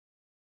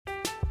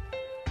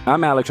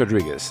I'm Alex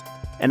Rodriguez.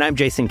 And I'm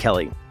Jason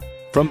Kelly.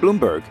 From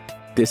Bloomberg,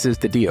 this is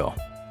The Deal.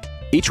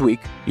 Each week,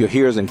 you'll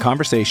hear us in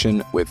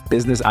conversation with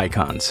business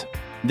icons.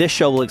 This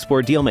show will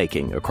explore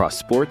deal-making across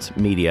sports,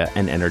 media,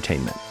 and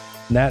entertainment.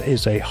 That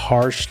is a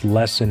harsh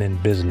lesson in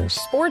business.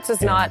 Sports is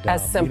not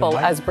as simple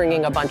as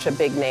bringing a bunch of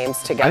big names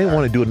together. I didn't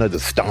want to do another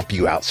stomp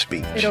you out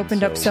speech. It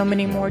opened up so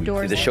many more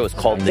doors. The show is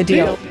called The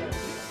Deal.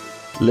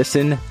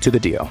 Listen to The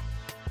Deal.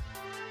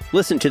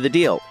 Listen to The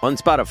Deal on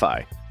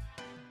Spotify.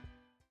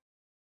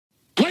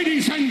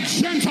 Ladies and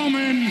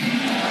gentlemen,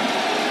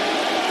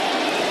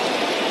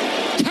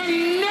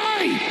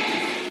 tonight,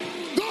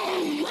 the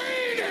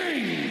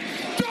reigning,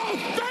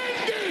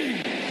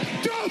 defending,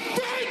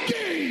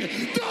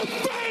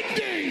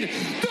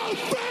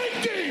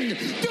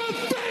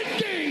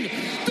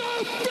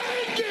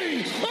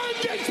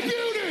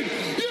 undisputed,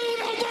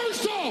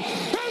 universal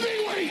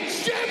heavyweight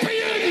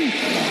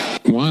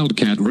champion.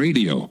 Wildcat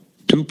Radio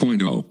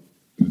 2.0.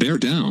 Bear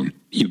down,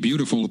 you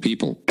beautiful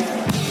people.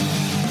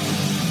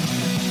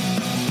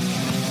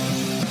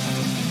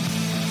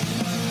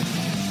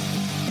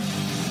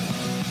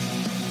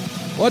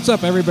 What's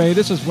up, everybody?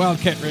 This is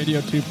Wildcat Radio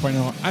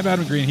 2.0. I'm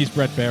Adam Green. He's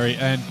Brett Barry.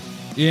 And,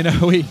 you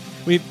know, you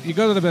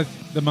go to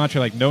the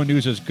mantra, like, no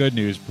news is good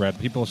news, Brett.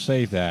 People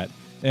say that.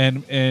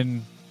 And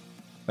in,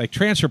 like,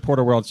 transfer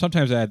portal world,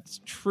 sometimes that's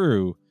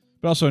true.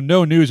 But also,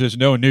 no news is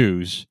no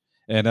news.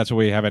 And that's why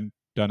we haven't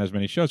done as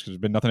many shows, because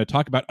there's been nothing to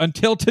talk about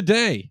until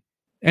today.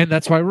 And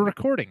that's why we're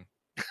recording.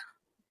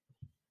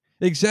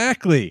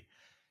 Exactly.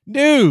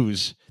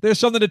 News. There's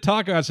something to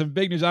talk about, some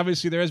big news.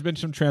 Obviously, there has been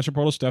some transfer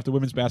portal stuff. The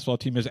women's basketball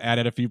team has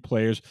added a few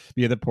players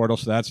via the portal,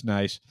 so that's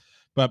nice.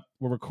 But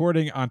we're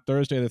recording on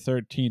Thursday the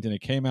 13th, and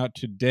it came out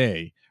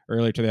today,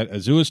 earlier today, that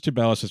Azuolas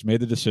Tubelis has made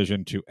the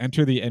decision to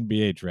enter the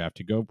NBA draft,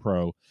 to go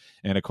pro.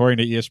 And according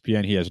to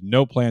ESPN, he has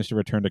no plans to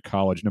return to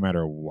college no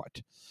matter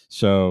what.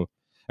 So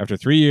after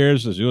 3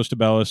 years, Azuolas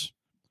Tubelis,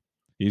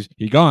 he's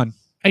gone.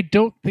 I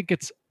don't think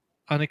it's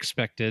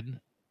unexpected.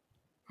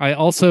 I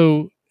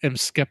also am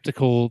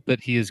skeptical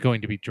that he is going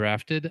to be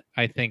drafted.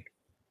 I think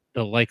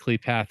the likely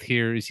path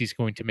here is he's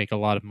going to make a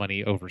lot of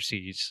money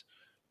overseas.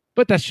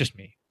 But that's just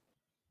me.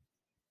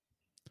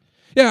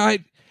 Yeah,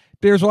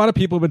 there's a lot of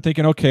people who've been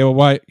thinking, okay, well,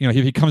 why,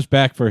 if he comes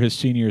back for his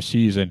senior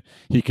season,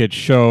 he could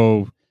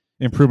show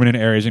improvement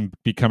in areas and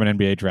become an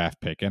NBA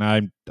draft pick. And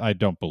I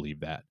don't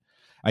believe that.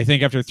 I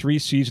think after 3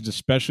 seasons,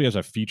 especially as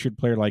a featured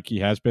player like he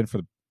has been for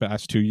the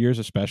past 2 years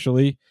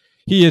especially,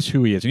 he is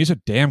who he is. And he's a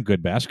damn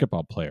good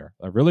basketball player,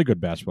 a really good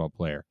basketball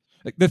player.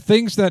 Like, the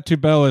things that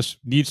Tubelis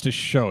needs to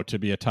show to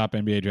be a top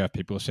NBA draft,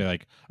 people say,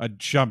 like a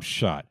jump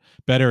shot,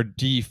 better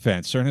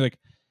defense, certainly, like,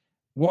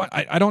 what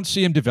I don't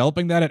see him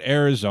developing that at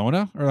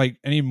Arizona, or like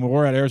any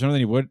more at Arizona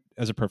than he would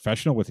as a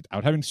professional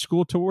without having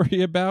school to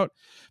worry about.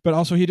 But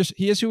also he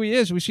is who he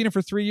is. We've seen him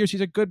for 3 years.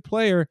 He's a good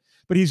player,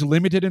 but he's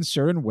limited in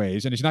certain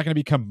ways, and he's not going to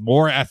become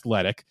more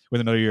athletic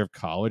with another year of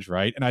college,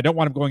 right? And I don't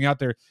want him going out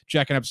there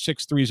jacking up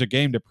 6 threes a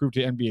game to prove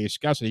to NBA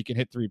scouts that he can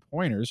hit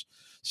 3-pointers.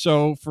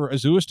 So for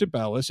Azuolas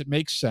Tubelis, it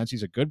makes sense.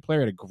 He's a good player,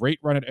 had a great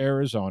run at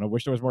Arizona.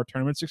 Wish there was more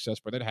tournament success,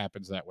 but it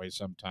happens that way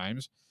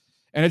sometimes.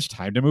 And it's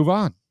time to move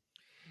on.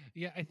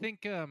 Yeah, I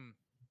think,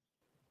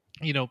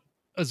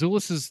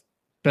 Azuolas'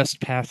 best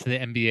path to the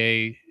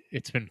NBA,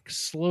 it's been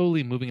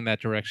slowly moving in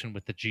that direction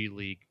with the G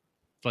League.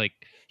 Like,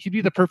 he'd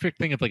be the perfect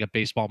thing of like a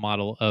baseball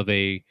model of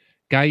a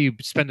guy you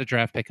spend a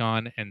draft pick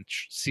on and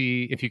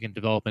see if you can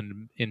develop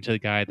him into the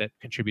guy that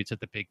contributes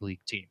at the big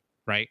league team,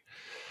 right?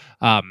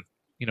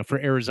 For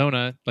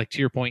Arizona, like, to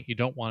your point, you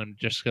don't want him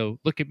to just go,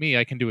 look at me,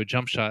 I can do a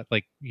jump shot.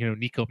 Like,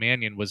 Nico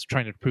Mannion was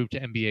trying to prove to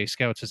NBA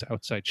scouts his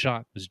outside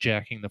shot was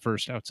jacking the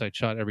first outside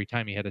shot every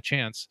time he had a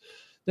chance.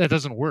 That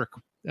doesn't work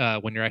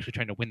when you're actually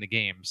trying to win the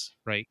games,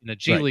 right? In the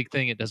G League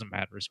thing, it doesn't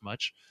matter as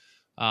much.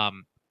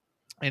 And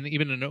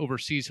even in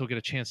overseas, he'll get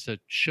a chance to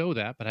show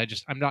that. But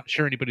I'm not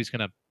sure anybody's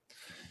going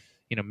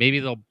to, maybe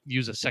they'll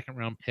use a second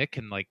round pick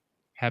and like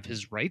have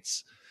his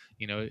rights.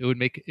 It would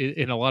make,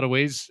 in a lot of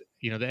ways,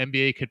 the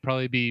NBA could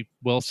probably be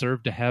well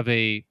served to have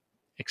a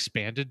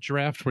expanded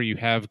draft where you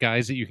have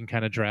guys that you can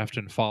kind of draft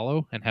and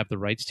follow and have the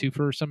rights to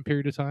for some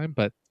period of time.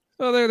 But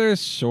well,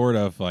 there's sort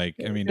of like,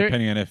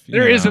 depending on if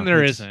there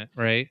isn't,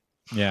 right?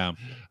 Yeah.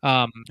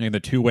 And the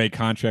 2-way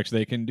contracts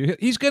they can do.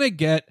 He's gonna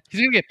get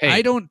paid.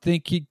 I don't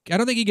think he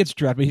gets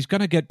drafted, but he's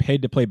gonna get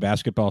paid to play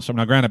basketball. So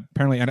now, granted,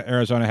 apparently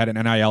Arizona had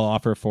an NIL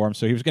offer for him,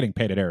 so he was getting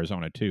paid at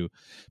Arizona too.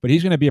 But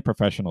he's gonna be a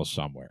professional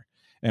somewhere.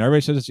 And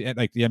everybody says it's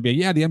like the NBA.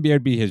 Yeah, the NBA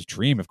would be his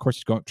dream. Of course,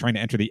 he's trying to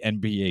enter the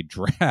NBA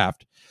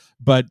draft,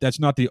 but that's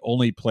not the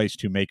only place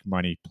to make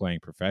money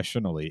playing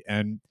professionally.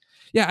 And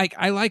yeah,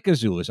 I like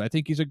Azuolas. I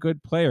think he's a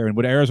good player. And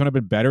would Arizona have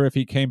been better if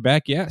he came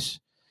back? Yes.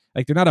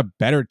 Like, they're not a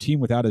better team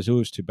without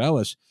Azuolas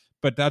Tubelis,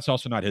 but that's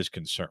also not his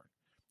concern.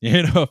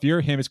 If you're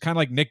him, it's kind of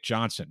like Nick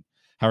Johnson,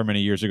 however many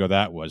years ago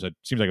that was. It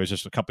seems like it was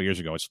just a couple of years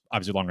ago. It's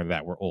obviously longer than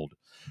that. We're old.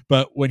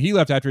 But when he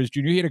left after his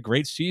junior, he had a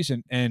great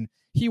season, and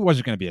he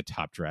wasn't going to be a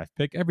top draft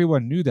pick.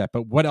 Everyone knew that.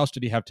 But what else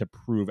did he have to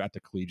prove at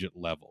the collegiate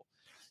level?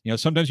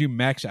 Sometimes you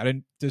max out.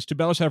 And does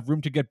Tubelis have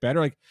room to get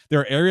better? Like, there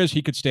are areas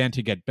he could stand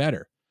to get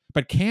better.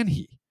 But can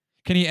he?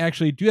 can he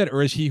actually do that,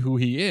 or is he who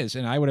he is?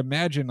 And I would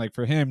imagine, like,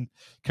 for him,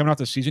 coming off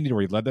the season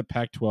where he led the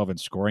Pac-12 in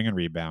scoring and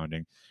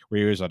rebounding,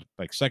 where he was a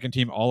second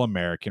team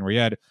All-American, where he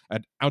had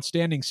an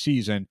outstanding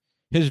season,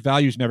 his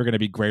value is never going to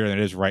be greater than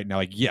it is right now.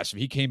 Like, yes, if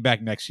he came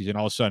back next season,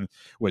 all of a sudden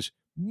was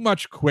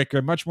much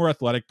quicker, much more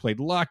athletic, played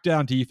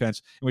lockdown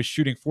defense, and was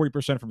shooting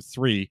 40% from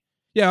three.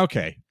 Yeah,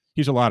 okay,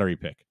 he's a lottery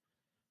pick.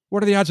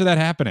 What are the odds of that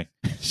happening?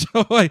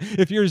 So, like,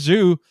 if you're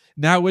Zoo,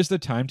 now is the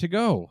time to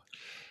go.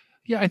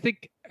 Yeah, I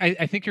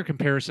think your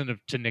comparison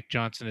to Nick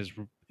Johnson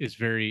is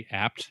very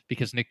apt,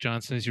 because Nick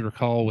Johnson, as you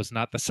recall, was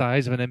not the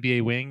size of an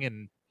NBA wing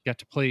and got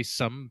to play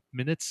some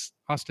minutes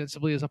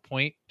ostensibly as a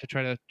point to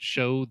try to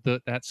show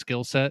that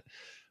skill set.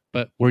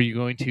 But were you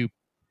going to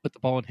put the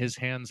ball in his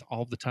hands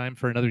all the time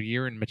for another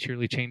year and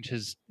materially change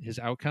his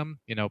outcome?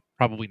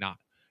 Probably not,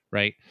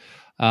 right?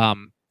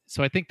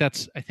 So I think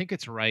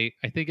it's right.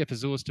 I think if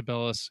Azuolas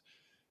Tubelis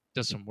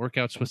does some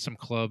workouts with some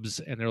clubs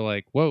and they're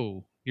like,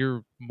 whoa,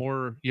 you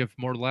have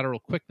more lateral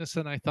quickness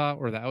than I thought,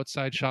 or the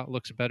outside shot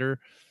looks better,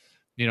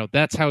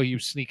 that's how you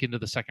sneak into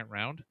the second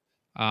round.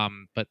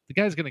 But the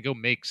guy's going to go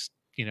make,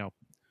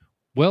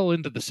 well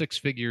into the six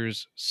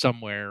figures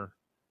somewhere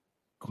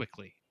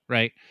quickly,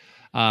 right?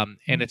 And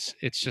it's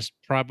just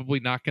probably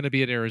not going to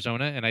be at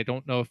Arizona. And I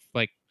don't know if,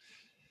 like,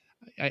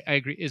 I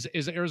agree.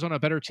 Is Arizona a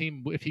better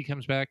team if he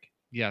comes back?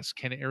 Yes.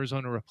 Can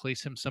Arizona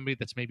replace him? Somebody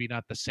that's maybe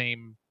not the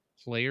same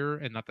player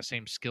and not the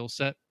same skill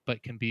set,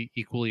 but can be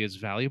equally as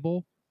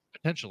valuable,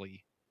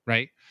 potentially,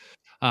 right?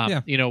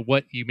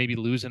 What you maybe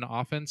lose in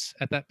offense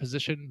at that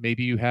position.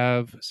 Maybe you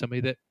have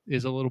somebody that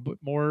is a little bit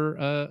more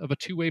of a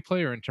two-way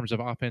player in terms of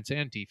offense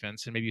and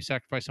defense, and maybe you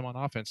sacrifice him on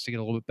offense to get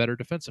a little bit better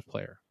defensive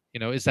player.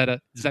 Does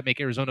that make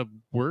Arizona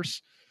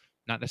worse?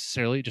 Not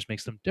necessarily. It just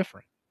makes them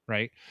different,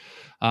 right?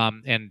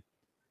 And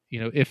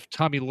if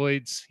Tommy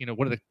Lloyd's,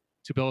 one of the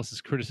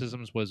Tubelis'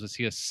 criticisms was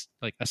he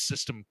a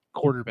system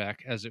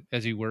quarterback as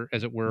it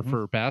were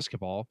for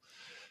basketball.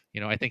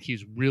 I think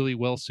he's really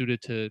well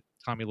suited to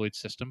Tommy Lloyd's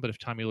system. But if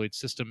Tommy Lloyd's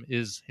system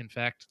is in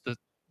fact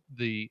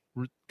the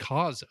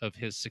cause of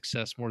his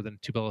success more than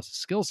Tubelis'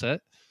 skill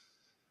set,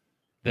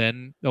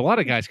 then a lot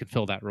of guys could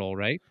fill that role,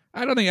 right?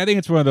 I think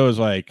it's one of those,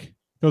 like,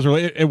 those are,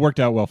 it worked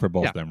out well for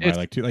both of them, right?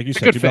 Like you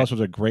said, Tubelis was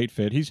a great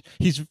fit. He's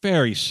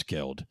very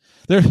skilled.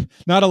 There,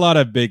 not a lot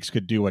of bigs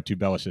could do what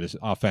Tubelis is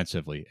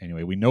offensively.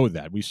 Anyway, we know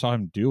that. We saw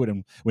him do it,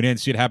 and we didn't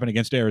see it happen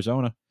against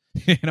Arizona.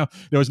 There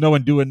was no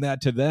one doing that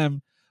to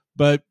them.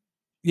 But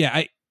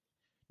yeah,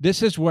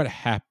 this is what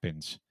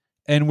happens,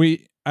 and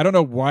I don't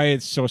know why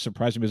it's so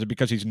surprising. Is it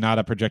because he's not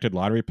a projected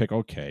lottery pick?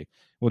 Okay,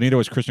 well, neither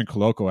was Christian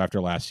Koloko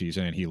after last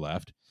season, and he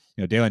left.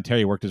 Dalen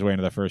Terry worked his way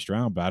into the first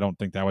round, but I don't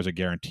think that was a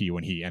guarantee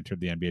when he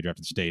entered the NBA draft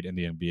and stayed in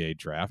the NBA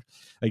draft.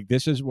 Like,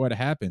 this is what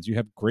happens. You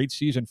have great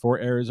season for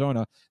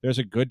Arizona. There's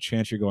a good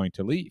chance you're going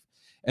to leave.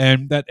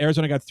 And that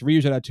Arizona got 3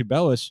 years out of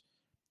Tubelis,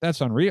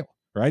 that's unreal,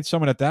 right?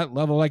 Someone at that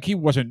level, like, he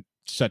wasn't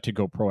set to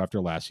go pro after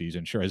last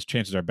season. Sure, his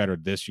chances are better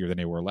this year than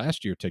they were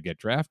last year to get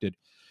drafted.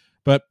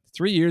 But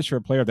 3 years for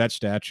a player of that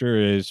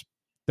stature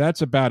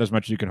that's about as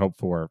much as you can hope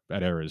for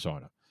at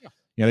Arizona.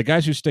 The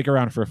guys who stick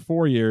around for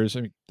 4 years,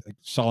 I mean,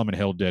 Solomon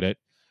Hill did it,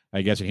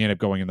 I guess, and he ended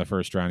up going in the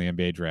first round of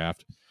the NBA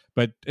draft.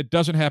 But it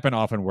doesn't happen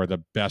often where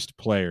the best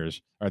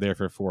players are there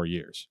for 4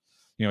 years.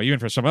 Even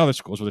for some other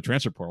schools with the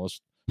transfer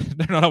portals,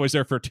 they're not always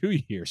there for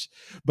 2 years.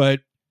 But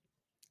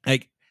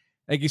like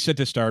you said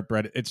to start,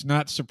 Brett, it's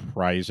not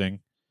surprising.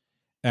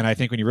 And I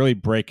think when you really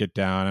break it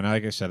down, and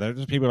like I said,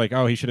 there's people like,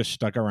 oh, he should have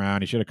stuck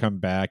around, he should have come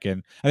back.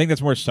 And I think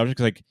that's more subject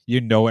because, like,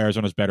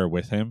 Arizona's better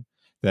with him.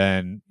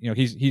 Then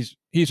he's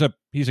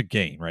a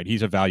gain, right?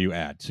 He's a value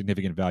add,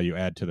 significant value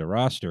add to the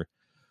roster.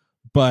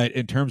 But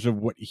in terms of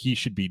what he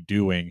should be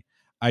doing,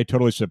 I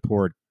totally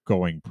support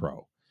going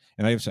pro.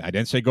 And like I said, I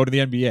didn't say go to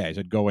the NBA. I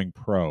said going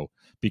pro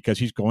because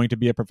he's going to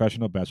be a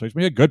professional basketball. He's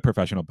going to be a good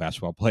professional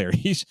basketball player.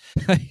 He's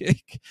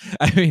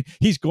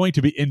going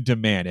to be in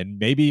demand,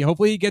 and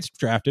hopefully he gets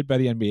drafted by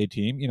the NBA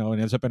team,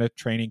 and ends up in a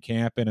training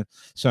camp and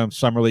some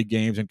summer league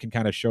games and can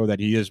kind of show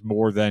that he is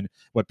more than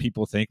what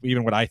people think,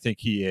 even what I think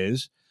he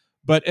is.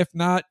 But if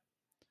not,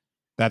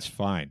 that's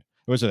fine.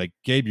 Was it like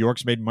Gabe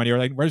York's made money, or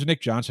like, where's Nick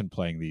Johnson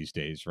playing these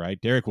days,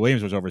 right? Derek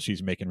Williams was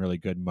overseas making really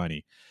good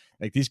money.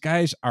 Like, these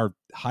guys are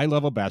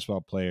high-level basketball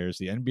players.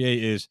 The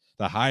NBA is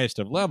the highest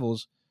of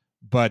levels,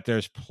 but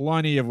there's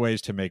plenty of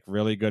ways to make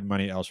really good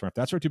money elsewhere. If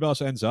that's where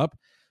Tubelis ends up,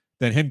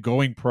 then him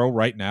going pro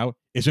right now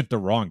isn't the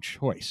wrong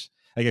choice.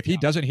 Like, if he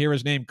doesn't hear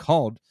his name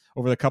called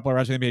over the couple of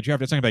rounds of the NBA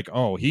draft, it's not like,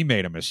 oh, he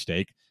made a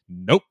mistake.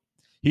 Nope.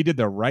 He did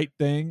the right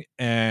thing,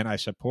 and I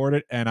support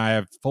it, and I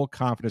have full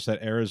confidence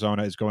that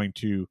Arizona is going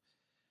to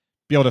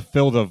be able to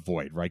fill the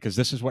void, right? Because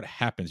this is what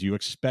happens. You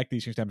expect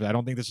these things to happen. I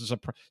don't think this is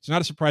it's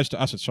not a surprise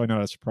to us. It's certainly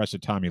not a surprise to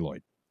Tommy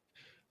Lloyd.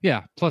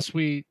 Yeah, plus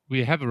we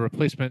have a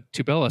replacement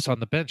Tubelis on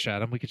the bench,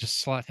 Adam. We could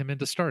just slot him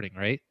into starting,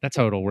 right? That's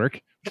how it'll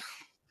work.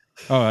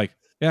 Yeah,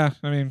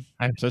 I mean,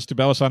 it says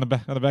Tubelis on the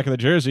back of the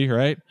jersey,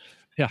 right?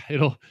 Yeah,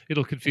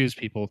 it'll confuse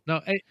people.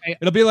 No,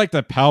 it'll be like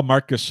the Pal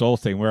Marc Gasol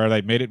thing where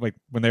they made it like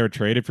when they were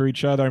traded for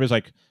each other. It was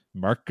like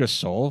Marc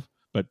Gasol,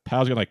 but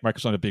Pal's gonna like Marc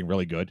Gasol ended up being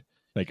really good.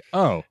 Like,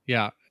 oh,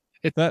 Yeah.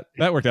 that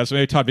worked out. So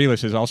maybe Todd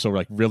Velas is also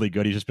like really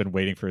good. He's just been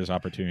waiting for his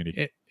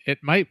opportunity. It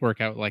might work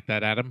out like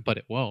that, Adam, but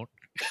it won't.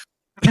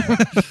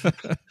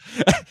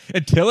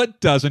 Until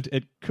it doesn't,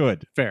 it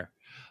could. Fair.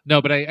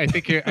 No, but I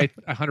think I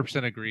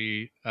 100%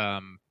 agree.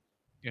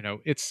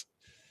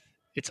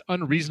 It's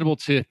unreasonable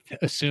to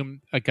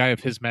assume a guy of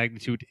his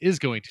magnitude is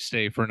going to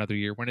stay for another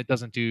year when it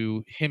doesn't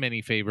do him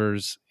any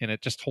favors and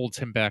it just holds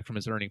him back from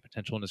his earning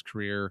potential in his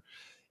career.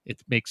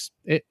 It makes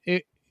it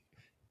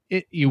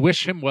you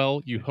wish him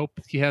well. You hope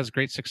he has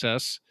great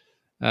success.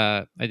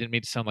 I didn't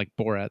mean to sound like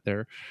Borat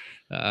there.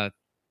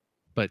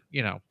 But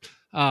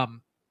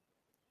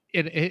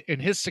in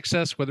his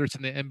success, whether it's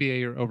in the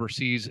NBA or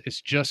overseas,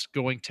 is just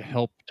going to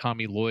help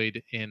Tommy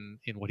Lloyd in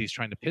what he's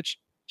trying to pitch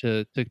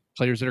to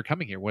players that are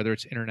coming here, whether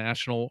it's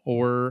international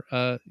or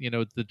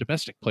the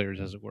domestic players,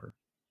 as it were.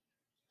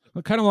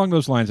 Well, kind of along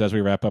those lines, as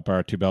we wrap up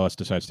our Tubelis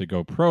decides to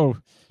go pro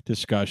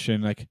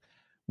discussion, like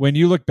when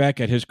you look back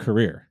at his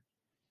career,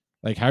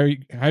 like how are you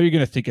going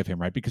to think of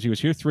him, right? Because he was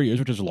here 3 years,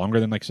 which is longer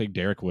than like say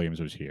Derek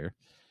Williams was here.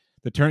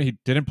 He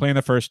didn't play in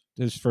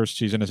his first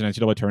season as an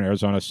NCAA tournament.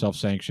 Arizona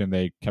self-sanctioned.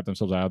 They kept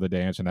themselves out of the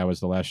dance, and that was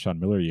the last Sean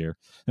Miller year.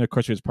 And of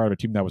course, he was part of a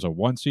team that was a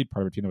 1 seed,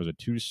 part of a team that was a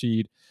 2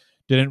 seed.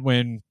 Didn't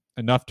win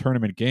enough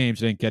tournament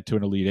games. Didn't get to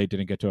an Elite Eight.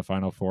 Didn't get to a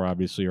Final Four,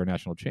 obviously, or a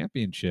national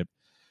championship.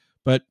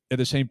 But at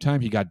the same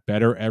time, he got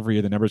better every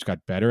year. The numbers got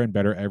better and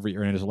better every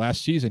year. And in his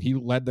last season, he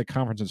led the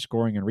conference in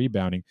scoring and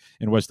rebounding,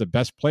 and was the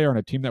best player on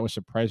a team that was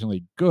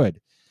surprisingly good.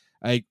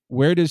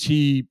 Where does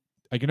he?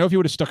 I know if he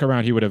would have stuck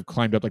around, he would have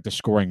climbed up like the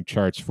scoring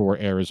charts for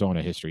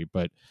Arizona history.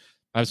 But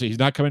obviously, he's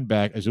not coming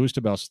back. Azuolas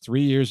Tubelis,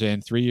 3 years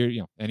in, 3 years,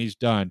 and he's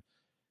done.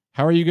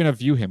 How are you going to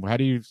view him? How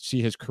do you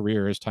see his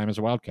career, his time as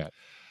a Wildcat?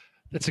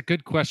 That's a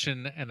good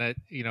question, and let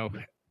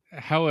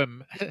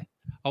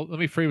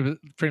me frame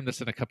this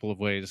in a couple of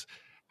ways.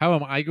 How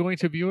am I going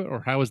to view it,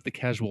 or how is the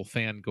casual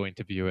fan going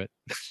to view it?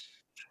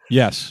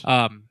 Yes,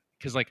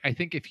 because I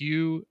think if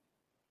you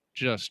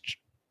just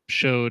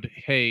showed,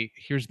 hey,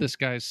 here's this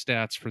guy's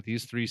stats for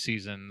these 3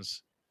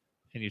 seasons,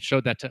 and you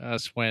showed that to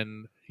us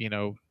when,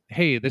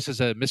 hey, this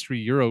is a mystery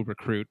Euro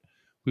recruit,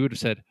 we would have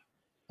said,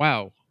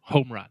 wow,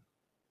 home run,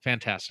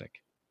 fantastic,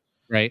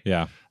 right?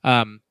 Yeah.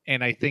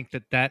 And I think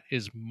that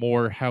is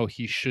more how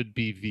he should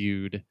be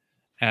viewed,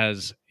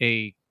 as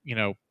a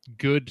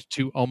good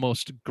to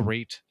almost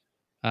great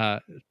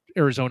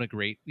Arizona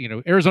great.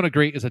 Arizona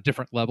great is a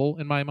different level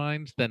in my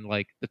mind than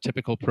like the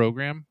typical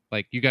program.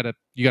 Like you gotta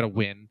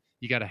win.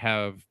 You got to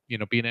have,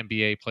 be an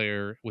NBA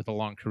player with a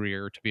long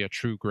career to be a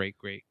true great,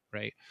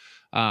 right?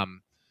 But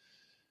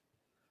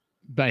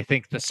I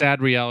think the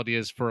sad reality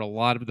is for a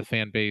lot of the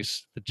fan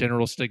base, the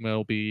general stigma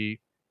will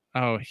be,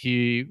 oh,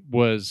 he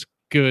was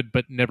good,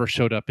 but never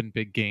showed up in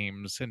big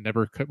games and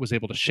never was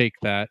able to shake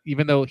that,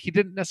 even though he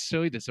didn't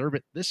necessarily deserve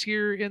it this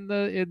year in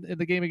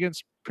the game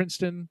against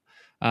Princeton.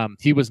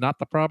 He was not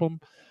the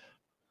problem.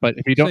 But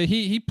if you don't, so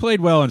he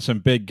played well in some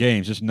big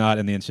games, just not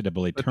in the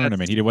NCAA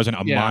tournament. He wasn't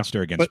a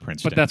monster against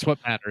Princeton. But that's what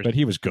matters. But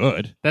he was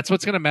good. That's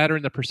what's going to matter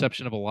in the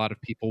perception of a lot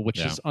of people,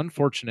 which is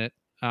unfortunate.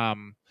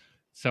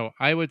 So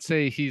I would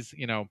say he's,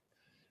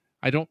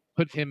 I don't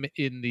put him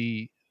in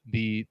the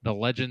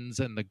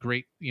legends and the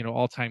great,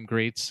 all-time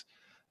greats.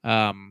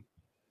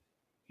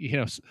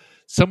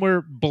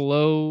 Somewhere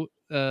below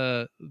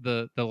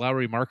the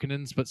Lauri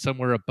Markkanens, but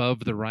somewhere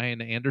above the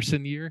Ryan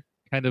Anderson year,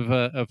 kind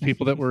of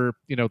people that were,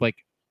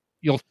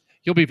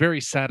 you'll be very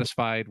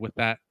satisfied with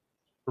that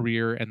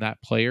career and that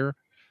player,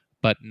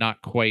 but not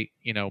quite,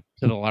 to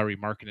the Lauri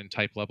Markkanen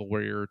type level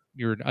where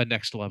you're a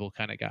next level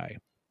kind of guy.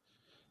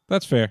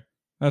 That's fair.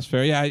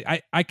 Yeah,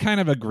 I kind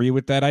of agree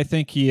with that. I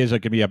think he is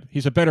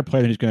he's a better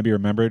player than he's going to be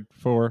remembered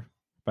for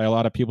by a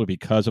lot of people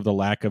because of the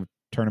lack of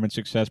tournament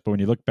success. But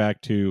when you look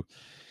back to,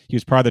 he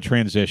was part of the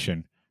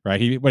transition, right?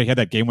 He had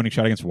that game-winning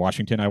shot against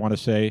Washington, I want to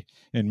say,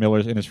 in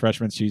his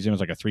freshman season. It was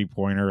like a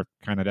 3-pointer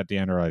kind of at the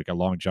end, or like a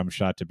long jump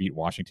shot to beat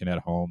Washington at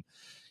home.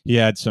 He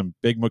had some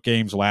big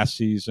games last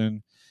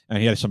season, and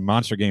he had some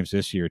monster games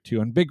this year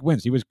too, and big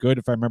wins. He was good,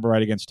 if I remember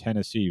right, against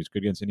Tennessee. He was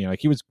good against Indiana.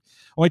 Like he was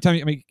only time.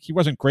 I mean, he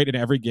wasn't great in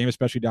every game,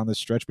 especially down this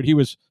stretch, but he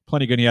was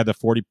plenty good. And he had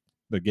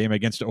the game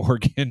against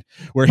Oregon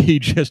where he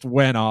just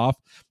went off,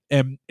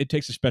 and it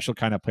takes a special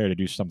kind of player to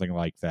do something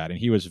like that. And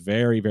he was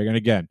very, very good. And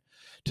again,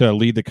 to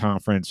lead the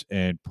conference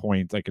and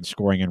point like in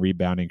scoring and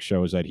rebounding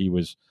shows that he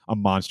was a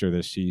monster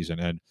this season.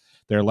 And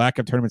their lack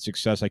of tournament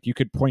success, like you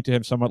could point to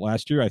him somewhat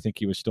last year. I think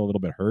he was still a little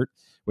bit hurt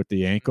with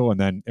the ankle, and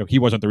then he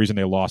wasn't the reason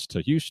they lost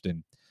to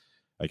Houston.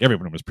 Like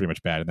everyone was pretty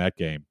much bad in that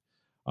game,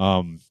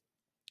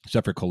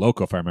 except for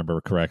Koloko, if I remember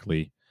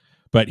correctly.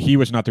 But he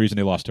was not the reason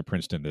they lost to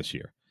Princeton this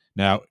year.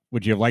 Now,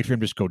 would you have liked for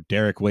him to just go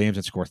Derek Williams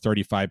and score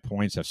 35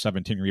 points, have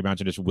 17 rebounds,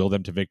 and just will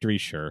them to victory?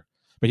 Sure.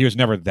 But he was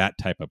never that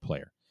type of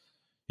player.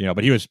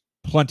 But he was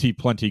plenty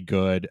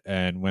good.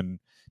 And when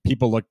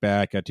people look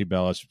back at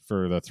Tubelis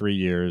for the 3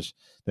 years,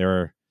 there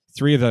were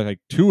 2 of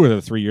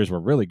the 3 years were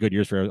really good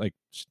years for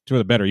 2 of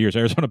the better years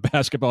Arizona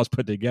basketball has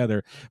put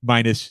together,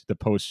 minus the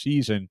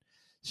postseason.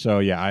 So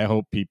yeah, I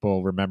hope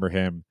people remember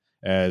him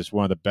as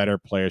one of the better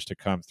players to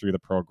come through the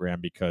program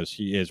because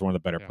he is one of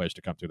the better players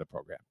to come through the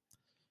program.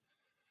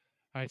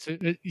 All right, so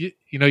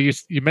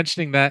you're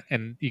mentioning that,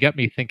 and you got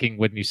me thinking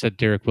when you said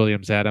Derek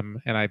Williams,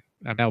 Adam, and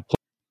I'm now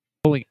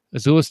pulling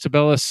Azuolas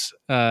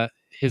Tubelis,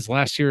 his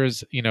last year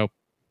as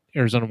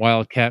Arizona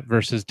Wildcat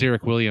versus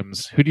Derek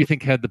Williams. Who do you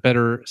think had the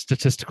better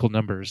statistical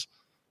numbers?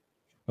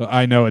 Well,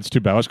 I know it's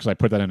Tubelis because I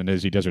put that in an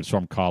Izzy Desert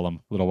Storm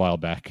column a little while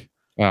back.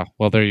 Wow.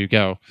 Well, there you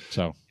go.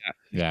 So,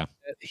 yeah.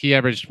 He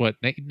averaged,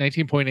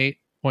 19.8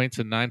 points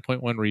and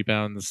 9.1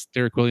 rebounds.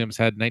 Derek Williams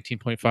had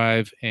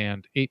 19.5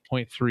 and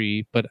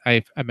 8.3, but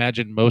I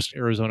imagine most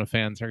Arizona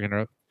fans are going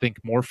to think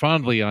more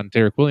fondly on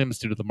Derek Williams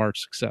due to the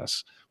March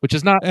success, which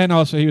is not... And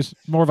also, he was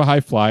more of a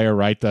high flyer,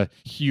 right? The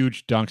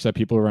huge dunks that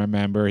people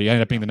remember. He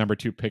ended up being the number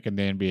 2 pick in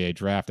the NBA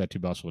draft. That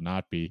Tubelis will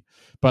not be.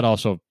 But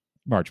also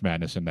March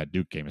Madness in that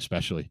Duke game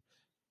especially.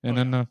 And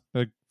then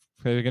the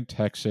play against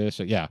Texas.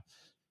 Yeah.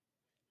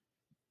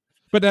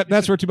 But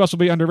that's where Tubelis will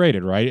be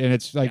underrated, right? And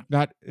it's like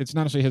it's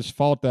not necessarily his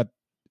fault that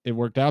it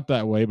worked out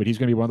that way, but he's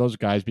going to be one of those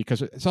guys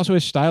because it's also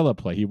his style of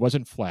play. He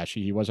wasn't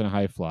flashy. He wasn't a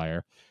high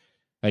flyer.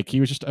 Like, he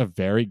was just a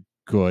very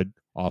good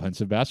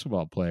offensive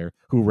basketball player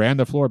who ran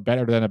the floor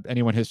better than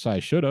anyone his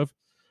size should have.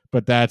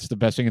 But that's the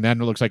best thing. And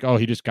then it looks like,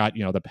 he just got,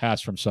 the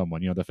pass from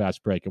someone, the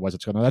fast break. It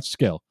wasn't so. No, that's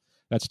skill.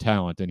 That's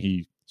talent. And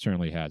he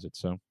certainly has it.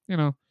 So,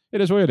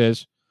 it is what it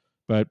is.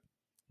 But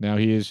now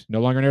he is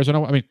no longer in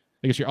Arizona. I mean,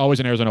 I guess you're always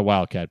an Arizona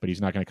Wildcat, but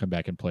he's not going to come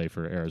back and play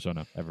for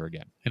Arizona ever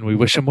again. And we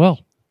wish him well.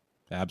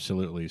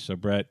 Absolutely. So,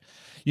 Brett,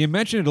 you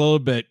mentioned it a little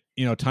bit,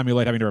 Tommy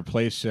Lloyd having to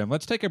replace him.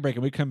 Let's take a break,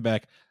 and we come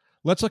back.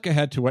 Let's look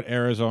ahead to what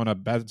Arizona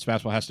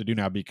basketball has to do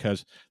now,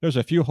 because there's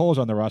a few holes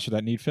on the roster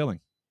that need filling.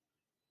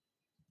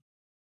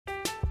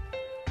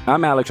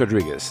 I'm Alex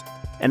Rodriguez.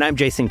 And I'm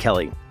Jason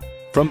Kelly.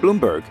 From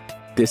Bloomberg,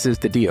 this is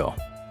The Deal.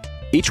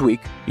 Each week,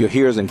 you'll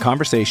hear us in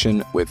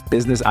conversation with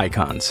business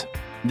icons.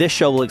 This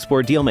show will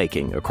explore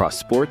deal-making across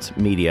sports,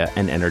 media,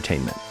 and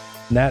entertainment.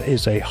 That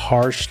is a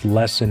harsh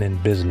lesson in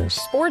business.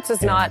 Sports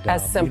is not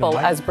as simple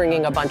as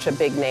bringing a bunch of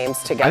big names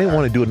together. I didn't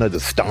want to do another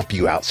stomp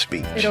you out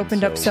speech. It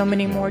opened up so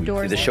many more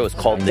doors. The show is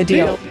called The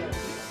Deal.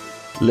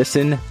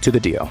 Listen to The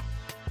Deal.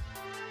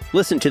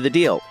 Listen to The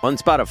Deal on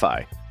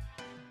Spotify.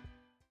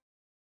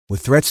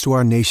 With threats to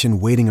our nation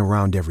waiting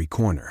around every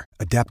corner,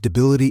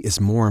 adaptability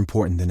is more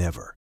important than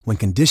ever. When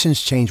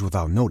conditions change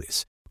without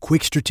notice,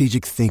 quick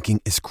strategic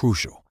thinking is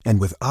crucial. And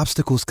with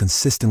obstacles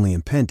consistently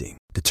impending,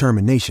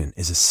 determination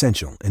is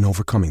essential in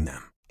overcoming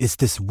them. It's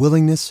this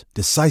willingness,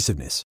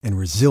 decisiveness, and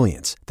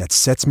resilience that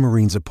sets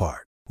Marines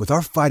apart. With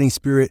our fighting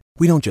spirit,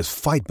 we don't just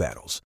fight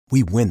battles,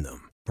 we win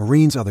them.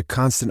 Marines are the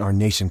constant our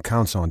nation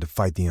counts on to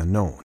fight the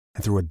unknown.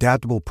 And through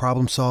adaptable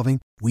problem solving,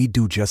 we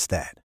do just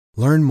that.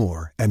 Learn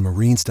more at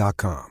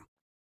marines.com.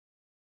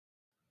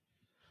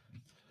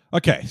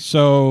 Okay,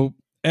 so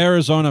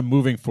Arizona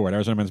moving forward,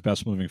 Arizona men's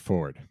best moving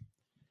forward.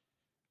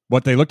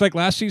 What they looked like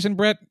last season,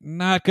 Brett,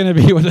 not going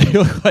to be what they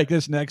look like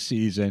this next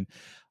season.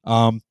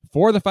 4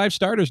 of the 5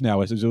 starters now,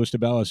 as Azuolas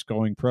Tubelis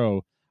going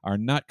pro, are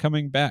not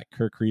coming back.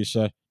 Kirk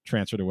Kriisa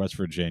transferred to West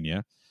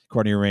Virginia.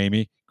 Courtney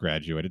Ramey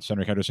graduated.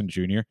 Cedric Henderson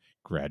Jr.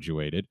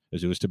 graduated.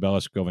 Azuolas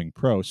Tubelis going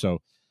pro.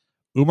 So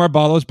Umar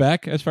Ballo's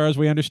back, as far as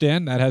we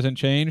understand. That hasn't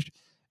changed.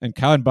 And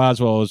Kylan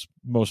Boswell is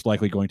most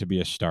likely going to be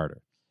a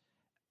starter.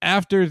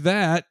 After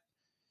that,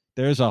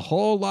 there's a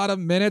whole lot of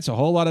minutes, a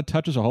whole lot of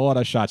touches, a whole lot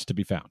of shots to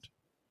be found.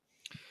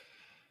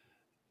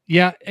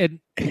 Yeah, and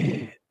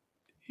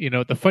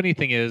the funny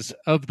thing is,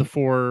 of the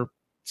 4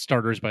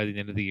 starters by the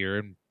end of the year,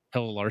 and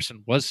Pelle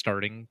Larsson was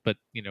starting, but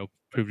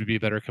proved to be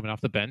better coming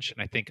off the bench.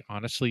 And I think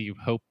honestly, you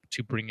hope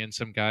to bring in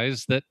some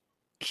guys that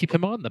keep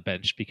him on the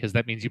bench, because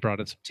that means you brought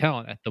in some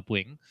talent at the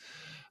wing.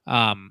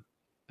 The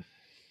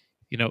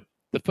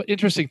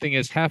interesting thing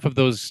is, half of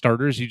those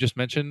starters you just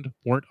mentioned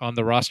weren't on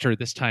the roster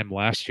this time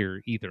last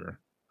year either,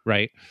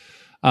 right?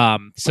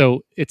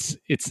 So it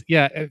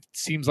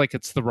seems like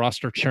it's the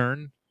roster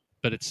churn.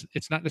 But it's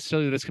not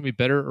necessarily that it's going to be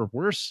better or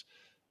worse.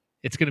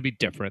 It's going to be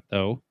different,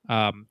 though.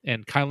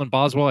 And Kylan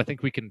Boswell, I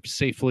think we can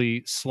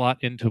safely slot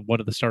into one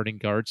of the starting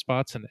guard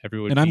spots, and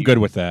everyone. And I'm good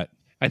with that.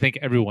 I think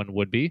everyone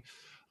would be.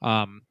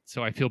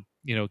 So I feel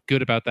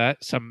good about that.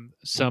 Some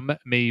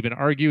may even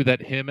argue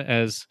that him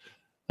as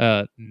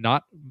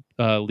not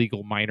a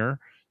legal minor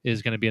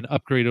is going to be an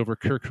upgrade over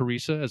Kirk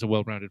Kriisa as a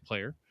well-rounded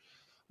player.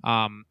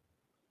 Pelle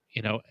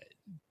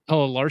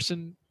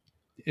Larsson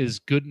is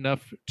good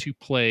enough to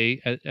play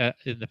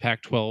in the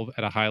Pac-12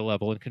 at a high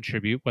level and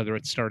contribute, whether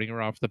it's starting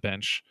or off the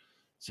bench.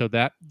 So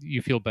that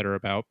you feel better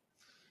about.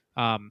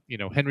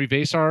 Henry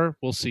Vesar,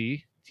 we'll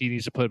see. He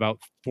needs to put about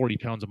 40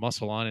 pounds of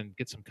muscle on and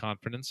get some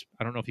confidence.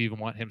 I don't know if you even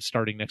want him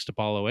starting next to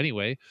Ballo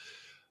anyway.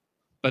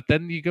 But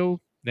then you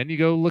go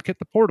look at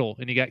the portal,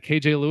 and you got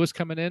KJ Lewis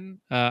coming in.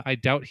 I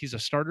doubt he's a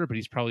starter, but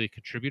he's probably a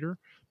contributor.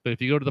 But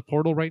if you go to the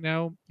portal right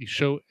now, you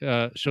show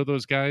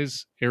those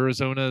guys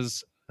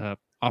Arizona's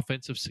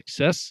offensive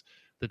success,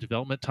 the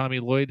development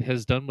Tommy Lloyd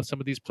has done with some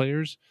of these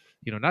players,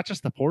 not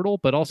just the portal,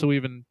 but also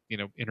even,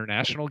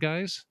 international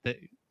guys that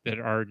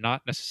are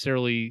not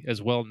necessarily as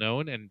well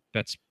known. And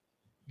that's,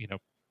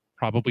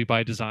 probably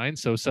by design.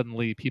 So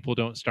suddenly people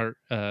don't start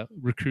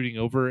recruiting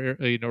over, or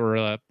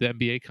the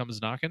NBA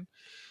comes knocking.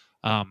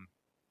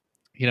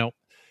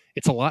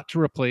 It's a lot to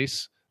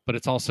replace, but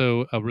it's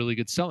also a really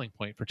good selling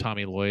point for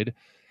Tommy Lloyd.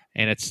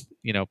 And it's,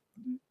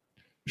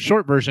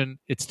 short version,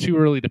 it's too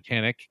early to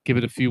panic. Give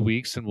it a few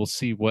weeks and we'll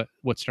see what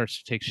starts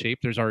to take shape.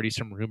 There's already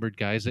some rumored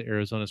guys that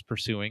Arizona's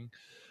pursuing.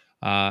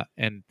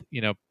 And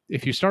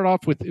if you start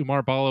off with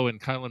Oumar Ballo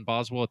and Kylan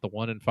Boswell at the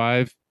 1 and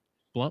 5,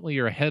 bluntly,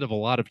 you're ahead of a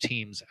lot of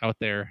teams out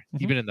there,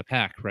 even in the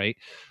pack, right?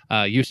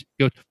 You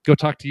go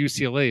talk to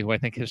UCLA, who I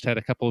think has had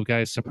a couple of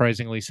guys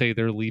surprisingly say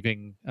they're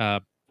leaving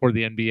for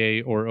the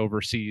NBA or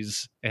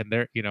overseas, and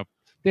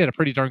they had a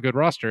pretty darn good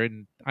roster,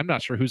 and I'm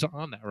not sure who's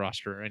on that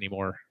roster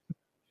anymore.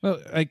 Well,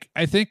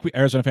 I think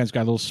Arizona fans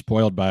got a little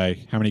spoiled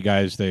by how many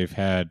guys they've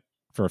had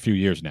for a few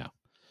years now,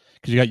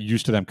 because you got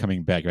used to them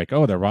coming back. You're like,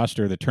 oh, the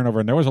roster, the turnover,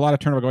 and there was a lot of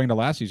turnover going into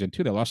last season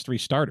too. They lost 3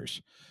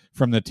 starters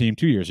from the team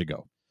 2 years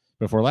ago,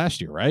 before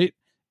last year, right?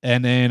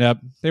 And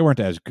then they weren't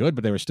as good,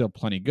 but they were still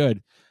plenty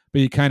good.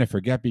 But you kind of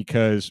forget,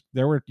 because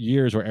there were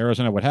years where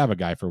Arizona would have a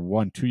guy for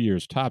 1-2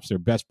 years tops. Their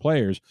best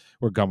players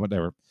were gone. They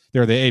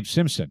were the Abe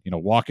Simpson,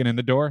 walking in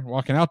the door,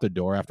 walking out the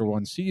door after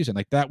one season.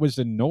 Like, that was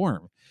the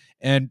norm.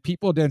 And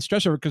people didn't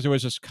stress over, because there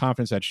was this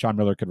confidence that Sean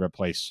Miller could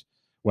replace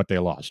what they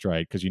lost,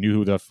 right? Because you knew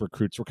who the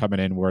recruits were coming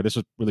in were. This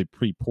was really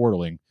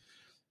pre-portaling.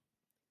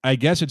 I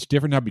guess it's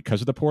different now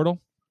because of the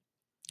portal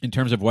in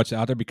terms of what's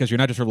out there, because you're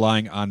not just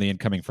relying on the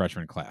incoming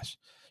freshman class.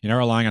 You're not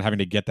relying on having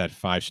to get that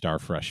 5-star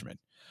freshman,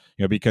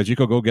 because you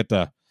could go get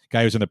the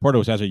guy who's in the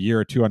portal who has a year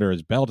or two under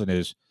his belt and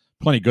is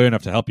plenty good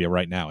enough to help you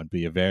right now and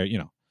be a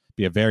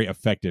very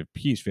effective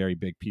piece, very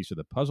big piece of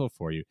the puzzle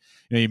for you.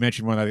 You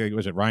mentioned one, I think,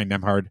 was it Ryan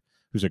Nembhard,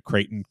 who's a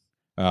Creighton,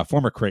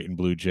 former Creighton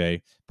Blue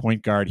Jay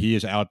point guard. He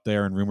is out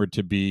there and rumored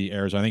to be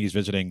Arizona. I think he's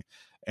visiting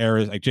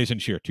Arizona, like Jason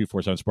Shear,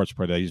 247 Sports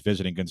Report, that he's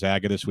visiting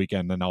Gonzaga this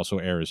weekend, and then also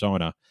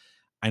Arizona.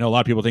 I know a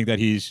lot of people think that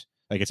he's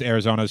like, it's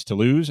Arizona's to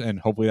lose, and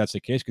hopefully that's the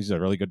case, because he's a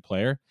really good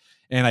player.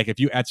 And like, if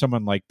you add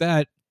someone like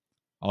that,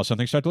 all of a sudden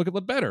things start to look a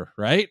little better,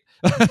 right?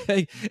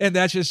 And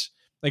that's just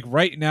like,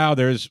 right now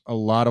there's a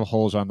lot of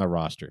holes on the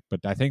roster,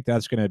 but I think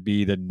that's going to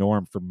be the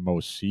norm for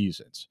most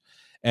seasons.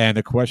 And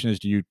the question is,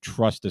 do you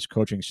trust this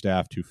coaching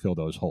staff to fill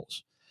those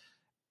holes?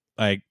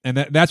 And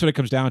that's what it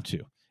comes down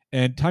to.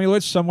 And Tommy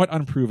Lloyd's somewhat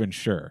unproven,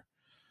 sure,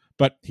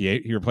 but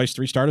he replaced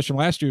 3 starters from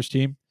last year's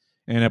team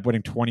and ended up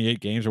winning 28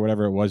 games or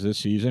whatever it was this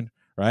season,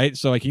 right?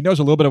 So like, he knows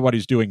a little bit of what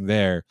he's doing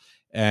there,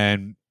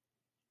 and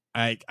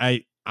I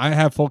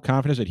have full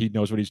confidence that he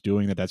knows what he's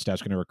doing, that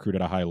staff's going to recruit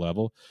at a high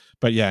level.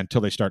 But yeah,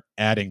 until they start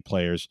adding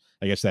players,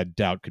 I guess that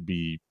doubt could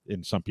be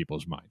in some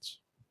people's minds.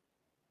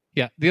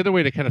 Yeah, the other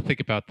way to kind of think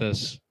about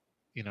this,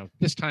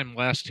 this time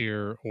last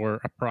year,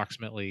 or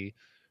approximately,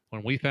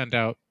 when we found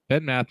out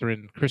Ben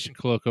Mathurin, Christian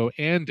Coloco,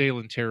 and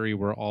Dalen Terry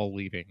were all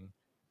leaving,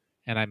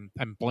 and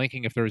I'm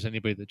blanking if there was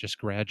anybody that just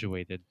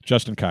graduated.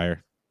 Justin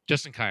Kier.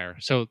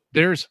 So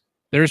there's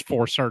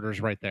 4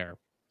 starters right there.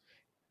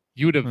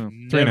 You would have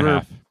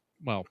 3.5.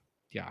 Well,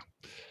 yeah.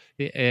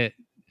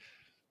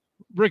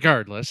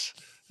 Regardless,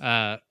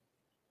 I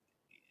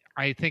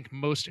think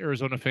most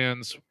Arizona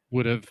fans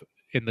would have,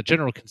 in the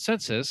general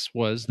consensus,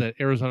 was that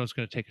Arizona is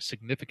going to take a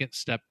significant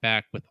step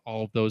back with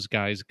all of those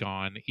guys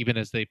gone, even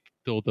as they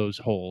fill those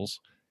holes.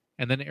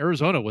 And then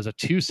Arizona was a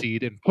 2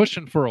 seed and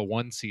pushing for a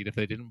 1 seed if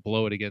they didn't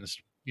blow it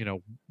against,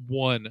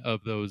 one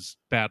of those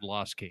bad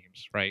loss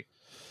games, right?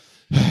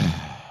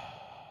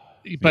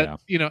 But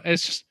yeah.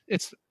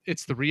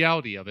 It's the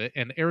reality of it.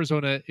 And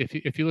Arizona,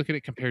 if you look at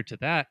it compared to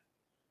that,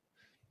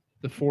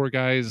 the 4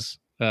 guys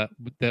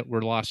that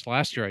were lost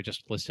last year I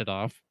just listed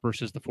off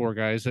versus the 4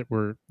 guys that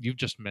you've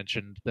just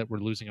mentioned that were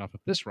losing off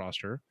of this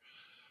roster,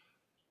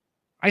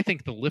 I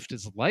think the lift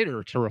is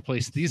lighter to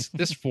replace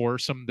this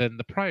foursome than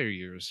the prior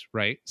years,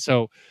 right?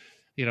 So,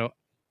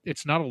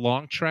 it's not a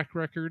long track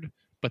record,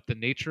 but the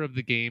nature of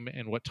the game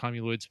and what Tommy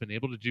Lloyd's been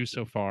able to do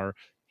so far,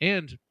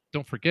 and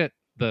don't forget,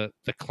 the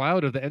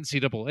cloud of the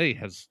NCAA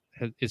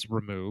is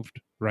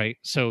removed, right?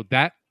 So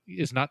that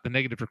is not the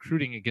negative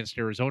recruiting against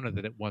Arizona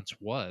that it once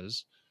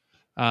was.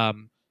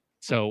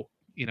 So,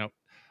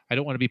 I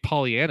don't want to be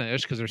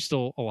Pollyanna-ish, because there's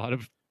still a lot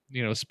of,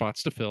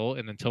 spots to fill.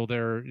 And until they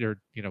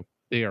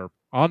are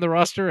on the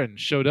roster and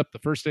showed up the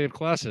first day of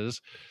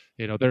classes,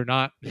 they're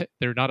not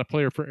a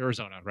player for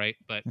Arizona. Right.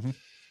 But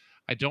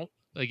I don't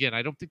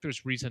think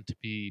there's reason to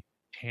be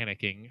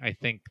panicking. I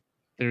think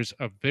there's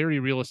a very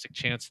realistic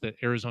chance that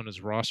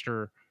Arizona's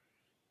roster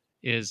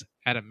is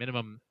at a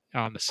minimum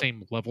on the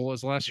same level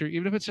as last year,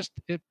 even if it's just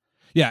it.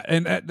 Yeah,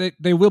 and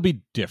they will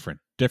be different.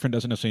 Different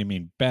doesn't necessarily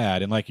mean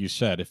bad. And like you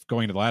said, if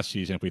going into last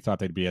season, if we thought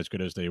they'd be as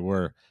good as they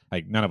were,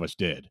 like, none of us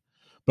did.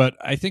 But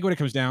I think what it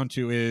comes down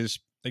to is,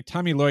 like,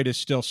 Tommy Lloyd is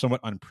still somewhat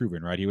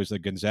unproven, right? He was the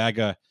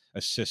Gonzaga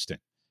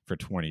assistant for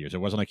 20 years.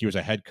 It wasn't like he was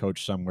a head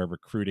coach somewhere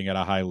recruiting at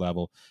a high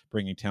level,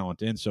 bringing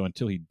talent in. So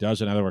until he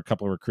does another, a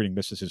couple of recruiting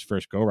misses his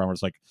first go-around, where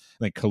it's like,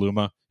 I think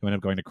Kaluma, who ended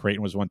up going to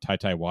Creighton, was one,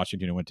 Ty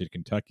Washington, who went to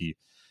Kentucky.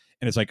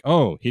 And it's like,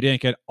 oh, he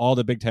didn't get all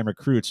the big-time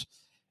recruits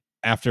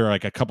after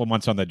like a couple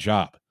months on the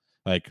job.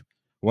 Like,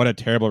 what a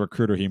terrible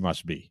recruiter he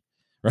must be.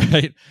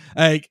 right?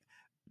 Like,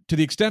 to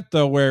the extent,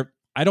 though, where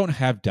I don't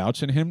have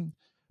doubts in him,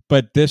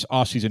 but this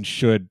offseason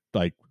should,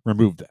 like,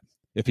 remove them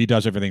if he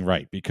does everything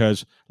right.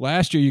 Because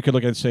last year you could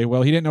look at it and say,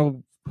 well, he didn't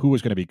know who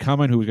was going to be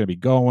coming, who was going to be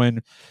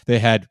going. They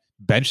had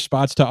bench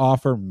spots to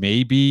offer,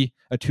 maybe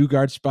a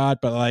 2-guard spot,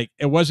 but like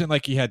it wasn't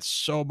like he had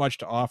so much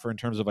to offer in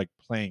terms of like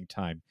playing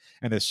time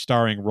and this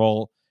starring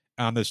role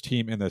on this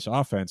team in this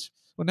offense.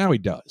 Well, now he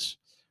does,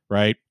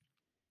 right?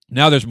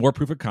 Now there's more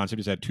proof of concept.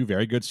 He's had 2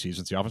 very good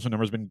seasons. The offensive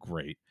number has been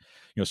great.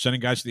 Sending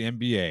guys to the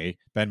NBA.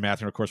 Ben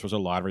Mathurin, of course, was a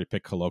lottery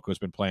pick. Koloko has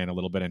been playing a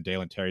little bit, and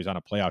Dalen Terry's on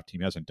a playoff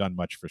team. He hasn't done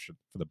much for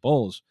the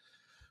Bulls.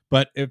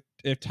 But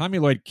if Tommy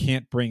Lloyd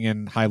can't bring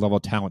in high-level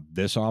talent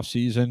this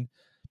offseason,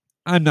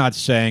 I'm not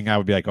saying I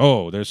would be like,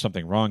 oh, there's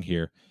something wrong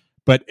here,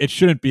 but it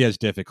shouldn't be as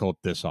difficult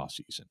this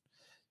offseason,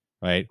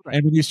 right?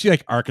 And when you see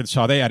like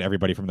Arkansas, they had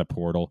everybody from the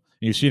portal.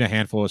 And you've seen a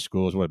handful of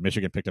schools.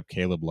 Michigan picked up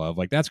Caleb Love.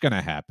 Like, that's going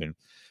to happen.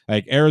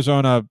 Like,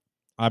 Arizona,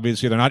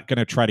 obviously, they're not going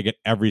to try to get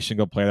every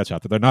single player that's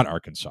out there. They're not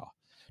Arkansas.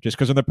 Just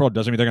because in the portal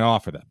doesn't mean they're going to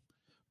offer them.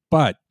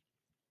 But,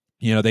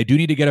 they do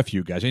need to get a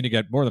few guys. They need to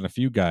get more than a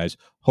few guys,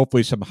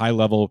 hopefully some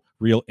high-level,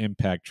 real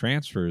impact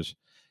transfers.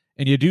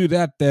 And you do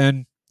that,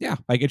 then yeah,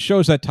 like it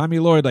shows that Tommy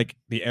Lloyd, like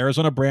the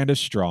Arizona brand is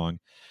strong.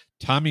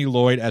 Tommy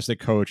Lloyd as the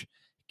coach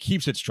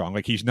keeps it strong.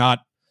 Like there's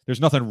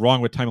nothing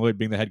wrong with Tommy Lloyd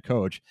being the head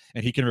coach,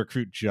 and he can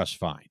recruit just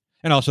fine.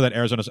 And also that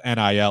Arizona's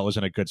NIL is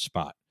in a good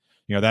spot.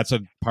 That's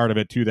a part of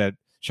it too that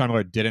Sean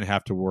Lloyd didn't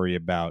have to worry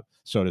about,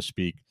 so to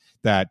speak,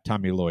 that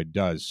Tommy Lloyd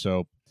does.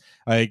 So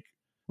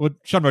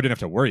Sean Lloyd didn't have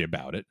to worry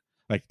about it.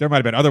 Like there might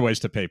have been other ways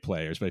to pay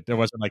players, but there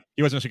wasn't like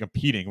he wasn't necessarily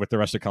competing with the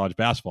rest of college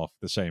basketball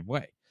the same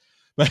way.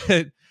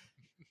 But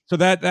so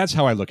that's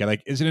how I look at it.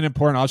 Like, is it an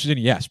important offseason?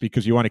 Yes,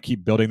 because you want to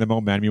keep building the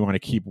momentum. You want to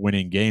keep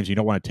winning games. You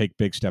don't want to take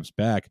big steps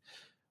back.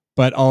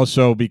 But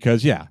also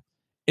because, yeah,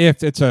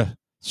 if it's a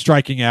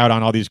striking out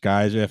on all these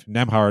guys, if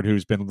Nembhard,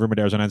 who's been rumored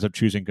to Arizona, ends up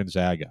choosing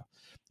Gonzaga,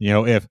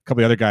 if a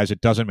couple of other guys,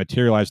 it doesn't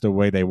materialize the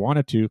way they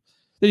wanted to,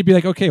 then you'd be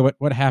like, okay,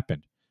 what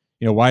happened?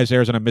 Why is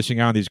Arizona missing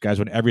out on these guys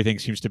when everything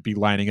seems to be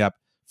lining up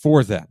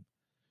for them?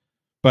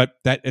 But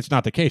it's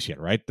not the case yet,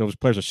 right? Those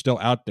players are still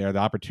out there. The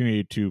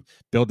opportunity to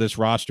rebuild this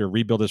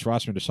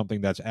roster into something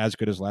that's as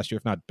good as last year,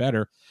 if not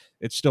better,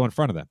 it's still in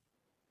front of them.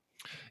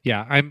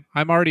 Yeah,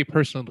 I'm already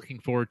personally looking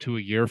forward to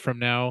a year from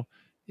now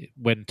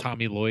when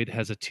Tommy Lloyd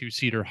has a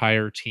 2-seed or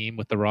higher team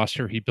with the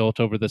roster he built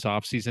over this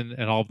offseason,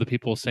 and all of the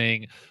people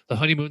saying the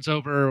honeymoon's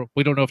over.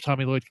 We don't know if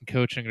Tommy Lloyd can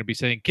coach. I'm going to be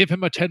saying, give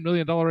him a $10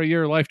 million a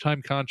year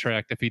lifetime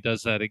contract if he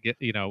does that again.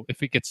 If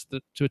he gets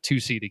to a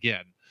 2-seed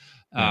again.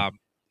 Yeah.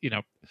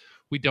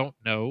 We don't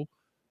know,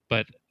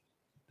 but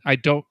I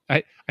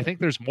think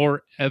there's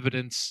more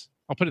evidence.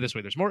 I'll put it this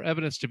way. There's more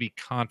evidence to be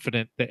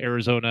confident that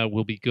Arizona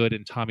will be good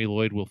and Tommy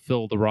Lloyd will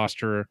fill the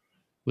roster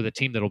with a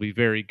team that will be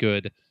very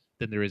good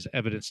than there is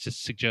evidence to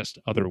suggest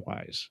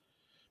otherwise.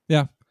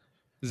 Yeah,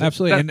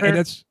 absolutely. And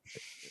that's,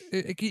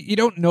 you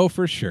don't know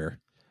for sure,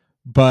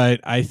 but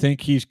I think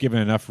he's given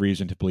enough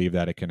reason to believe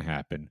that it can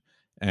happen.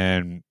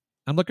 And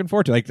I'm looking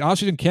forward to it. Like, the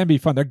offseason can be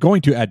fun. They're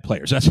going to add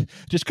players. That's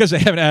just because they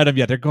haven't added them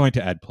yet. They're going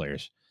to add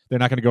players. They're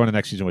not going to go in the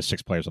next season with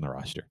 6 players on the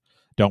roster.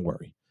 Don't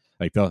worry.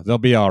 Like they'll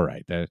be all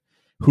right.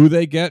 Who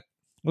they get,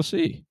 we'll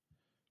see.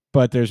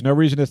 But there's no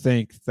reason to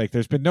think, like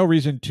there's been no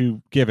reason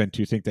to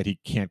think that he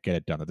can't get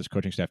it done, that this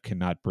coaching staff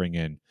cannot bring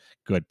in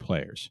good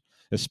players,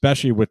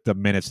 especially with the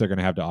minutes they're going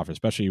to have to offer,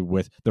 especially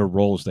with the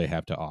roles they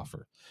have to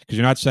offer. Because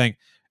you're not saying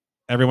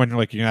everyone,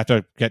 like, you're going to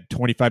have to get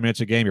 25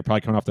 minutes a game. You're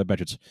probably coming off the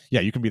bench.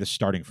 You can be the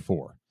starting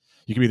 4.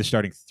 You can be the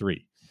starting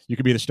 3. You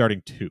can be the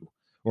starting 2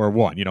 or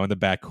 1, in the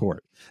backcourt.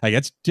 Like,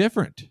 it's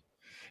different.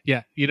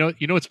 Yeah.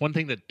 It's one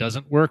thing that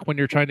doesn't work when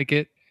you're trying to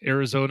get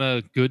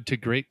Arizona good to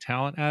great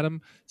talent,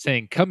 Adam,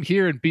 saying, come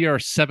here and be our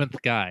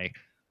 7th guy.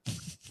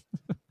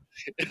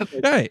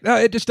 Hey, no,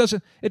 it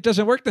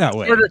doesn't work that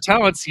way. Starter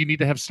talents, you need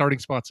to have starting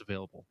spots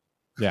available.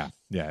 Yeah.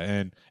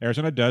 And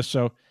Arizona does.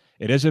 So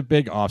it is a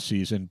big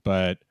offseason,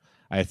 but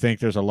I think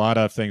there's a lot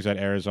of things that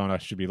Arizona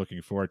should be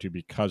looking forward to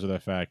because of the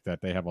fact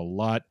that they have a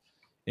lot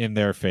in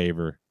their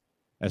favor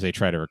as they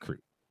try to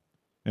recruit.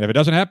 And if it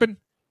doesn't happen,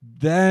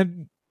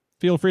 then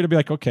feel free to be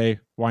like, okay,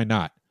 why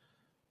not?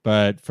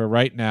 But for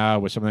right now,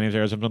 with some of the names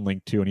Arizona's been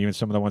linked to, and even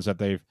some of the ones that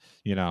they've,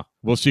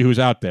 we'll see who's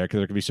out there, because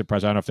there could be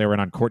surprised. I don't know if they were in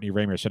on Courtney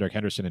Ramey or Cedric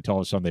Henderson until all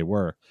of a sudden they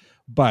were.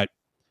 But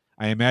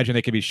I imagine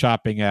they could be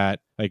shopping at,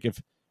 like,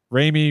 if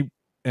Ramey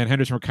and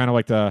Henderson were kind of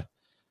like the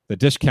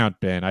discount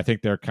bin, I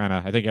think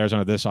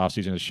Arizona this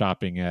offseason is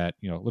shopping at,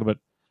 a little bit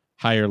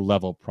higher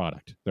level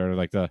product. They're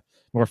like the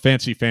more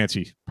fancy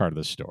part of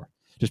the store,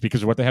 just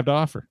because of what they have to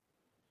offer.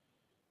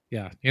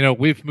 Yeah.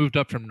 We've moved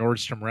up from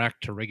Nordstrom Rack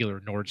to regular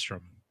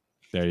Nordstrom.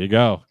 There you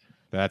go.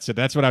 That's it.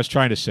 That's what I was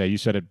trying to say. You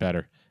said it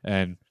better.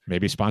 And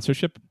maybe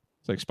sponsorship?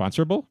 It's like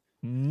sponsorable?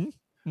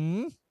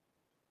 Mm-hmm.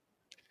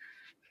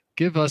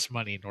 Give us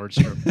money,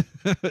 Nordstrom.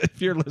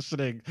 If you're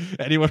listening,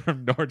 anyone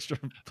from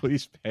Nordstrom,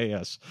 please pay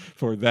us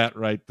for that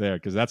right there,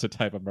 because that's a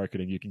type of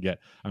marketing you can get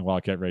on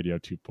Wildcat Radio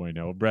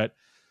 2.0. Brett,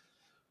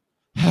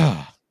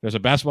 there's a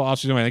basketball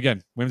offseason. And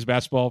again, women's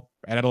basketball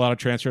added a lot of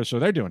transfers, so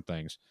they're doing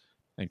things.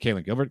 and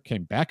Kalen Gilbert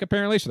came back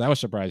apparently, so that was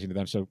surprising to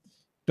them. So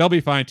they'll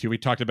be fine too. We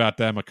talked about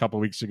them a couple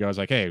weeks ago. I was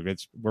like, hey,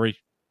 it's worry.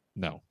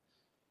 No.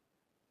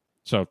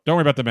 So don't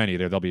worry about them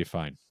either. They'll be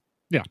fine.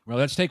 Yeah. Well,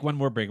 let's take one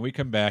more break. When we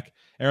come back,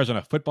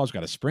 Arizona football's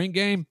got a spring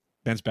game.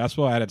 Men's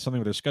basketball added something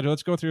with their schedule.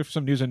 Let's go through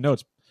some news and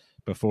notes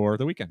before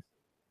the weekend.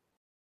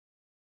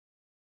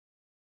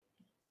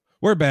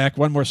 We're back.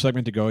 One more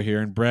segment to go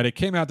here. And Brett, it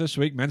came out this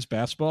week. Men's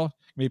basketball going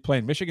to be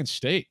playing Michigan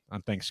State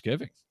on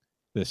Thanksgiving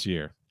this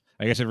year.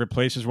 I guess it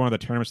replaces one of the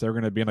tournaments they were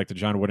going to be in, like the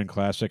John Wooden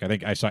Classic. I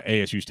think I saw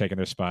ASU's taking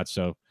their spot,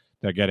 so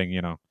they're getting,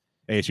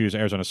 ASU's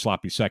Arizona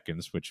sloppy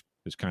seconds, which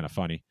is kind of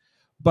funny.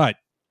 But,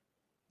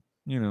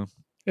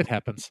 it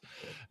happens.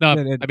 No, I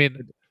mean,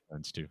 it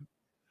happens too.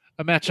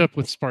 A matchup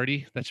with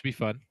Sparty, that should be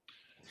fun.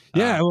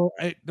 Yeah, well,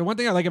 the one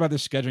thing I like about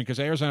this scheduling, because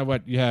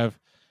Arizona, you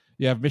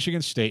have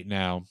Michigan State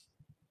now,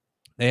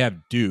 they have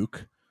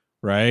Duke,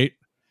 right?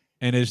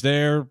 And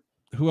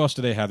who else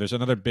do they have? There's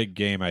another big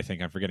game, I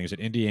think I'm forgetting. Is it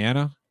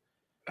Indiana?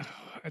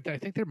 I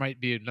think there might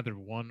be another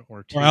one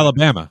or two. Or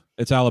Alabama.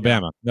 It's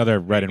Alabama, another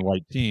red and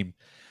white team.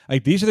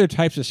 Like, these are the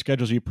types of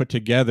schedules you put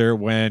together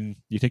when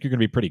you think you're going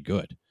to be pretty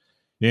good.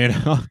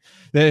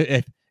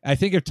 I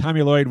think if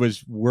Tommy Lloyd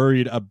was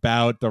worried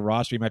about the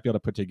roster he might be able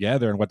to put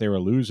together and what they were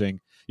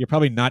losing, you're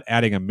probably not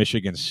adding a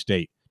Michigan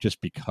State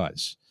just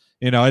because.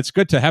 It's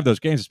good to have those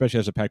games, especially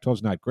as the Pac-12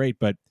 is not great,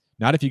 but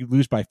not if you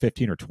lose by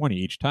 15 or 20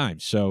 each time.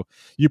 So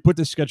you put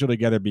the schedule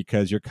together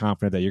because you're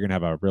confident that you're going to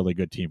have a really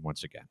good team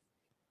once again.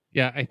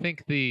 Yeah, I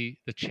think the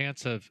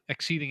chance of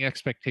exceeding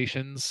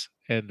expectations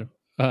and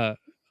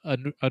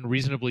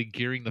unreasonably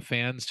gearing the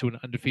fans to an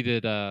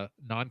undefeated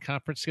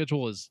non-conference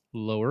schedule is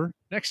lower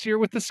next year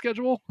with the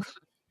schedule.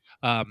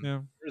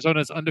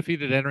 Arizona's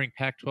undefeated entering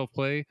Pac-12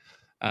 play.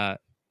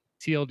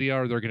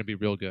 TLDR, they're going to be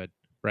real good,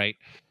 right?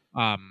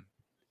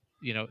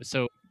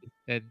 So,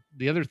 and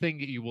the other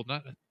thing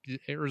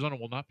Arizona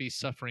will not be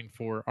suffering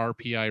for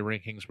RPI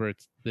rankings where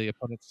it's the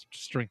opponent's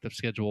strength of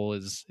schedule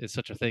is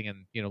such a thing,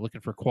 and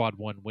looking for quad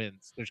one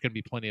wins. There's going to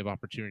be plenty of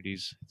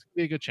opportunities. It's going to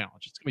be a good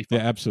challenge. It's going to be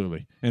fun. Yeah,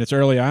 absolutely. And it's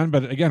early on,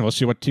 but again, we'll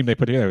see what team they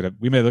put together.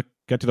 We may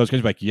get to those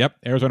games like, yep,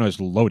 Arizona is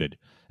loaded,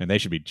 and they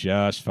should be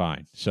just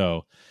fine.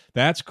 So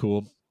that's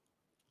cool.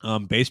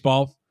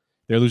 Baseball,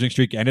 their losing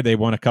streak ended. They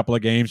won a couple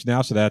of games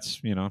now, so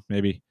that's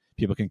maybe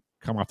people can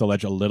come off the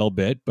ledge a little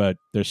bit, but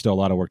there's still a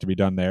lot of work to be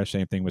done there.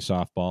 Same thing with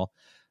softball.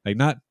 Like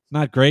not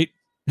great.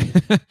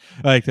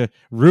 Like the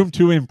room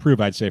to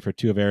improve, I'd say, for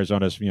two of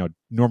Arizona's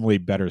normally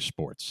better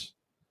sports.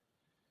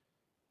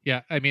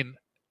 Yeah, I mean,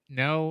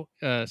 now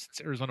since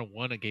Arizona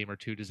won a game or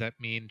two, does that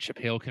mean Chip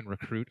Hale can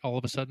recruit all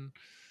of a sudden?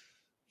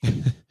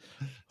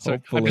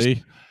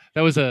 Hopefully.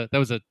 That was a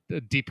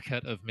deep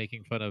cut of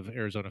making fun of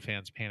Arizona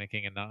fans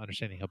panicking and not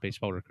understanding how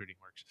baseball recruiting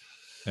works.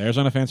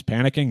 Arizona fans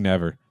panicking?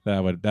 Never.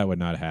 That would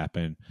not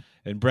happen.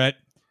 And Brett,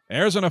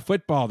 Arizona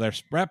football, they're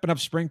wrapping up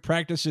spring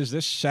practices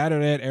this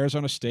Saturday at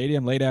Arizona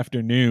Stadium late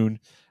afternoon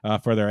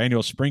for their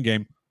annual spring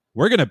game.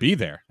 We're going to be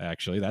there,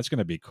 actually. That's going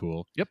to be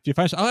cool. Yep. If you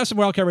find, I'll have some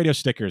Wildcat Radio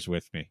stickers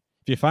with me.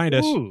 If you find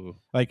us, Ooh.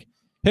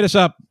 Hit us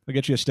up. We'll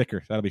get you a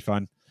sticker. That'll be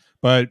fun.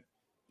 But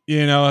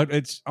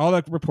it's all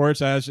the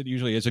reports, as it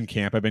usually is in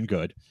camp, have been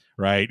good,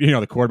 right?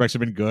 The quarterbacks have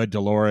been good.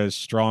 Delora is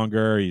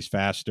stronger. He's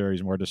faster.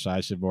 He's more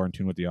decisive, more in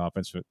tune with the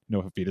offense.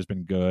 Noah Fifita's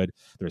been good.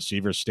 The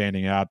receivers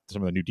standing out.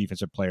 Some of the new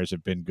defensive players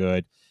have been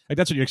good.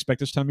 That's what you expect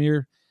this time of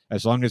year,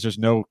 as long as there's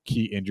no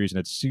key injuries. And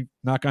it's,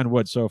 knock on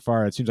wood, so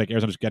far, it seems like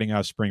Arizona's getting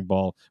out of spring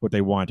ball what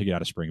they want to get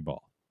out of spring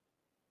ball.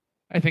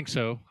 I think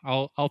so.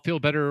 I'll feel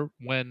better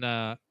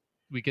when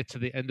we get to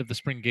the end of the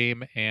spring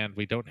game and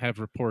we don't have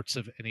reports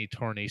of any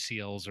torn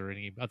ACLs or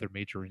any other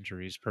major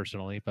injuries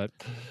personally, but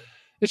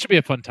it should be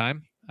a fun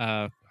time.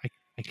 I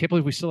can't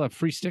believe we still have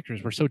free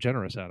stickers. We're so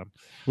generous, Adam.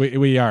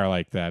 We are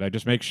like that. I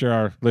just make sure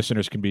our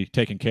listeners can be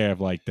taken care of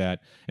like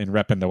that and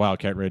repping the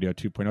Wildcat Radio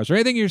 2.0. Is there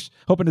anything you're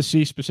hoping to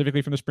see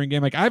specifically from the spring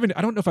game? Like I don't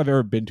know if I've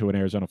ever been to an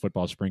Arizona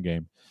football spring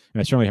game,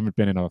 and I certainly haven't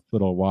been in a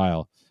little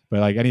while. But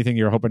like anything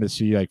you're hoping to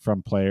see, like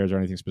from players or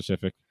anything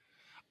specific?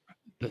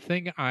 The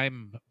thing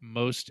I'm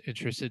most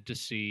interested to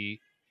see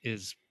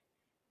is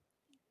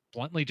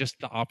bluntly just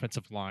the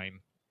offensive line.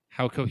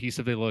 How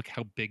cohesive they look,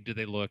 how big do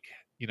they look?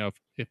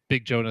 If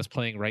Big Jonah's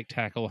playing right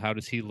tackle, how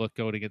does he look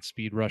going against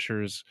speed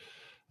rushers?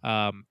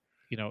 That's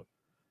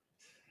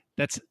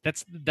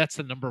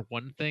the number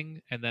one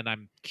thing. And then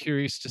I'm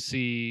curious to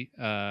see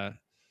kind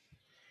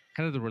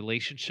of the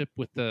relationship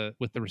with the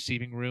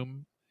receiving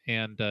room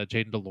and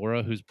Jaden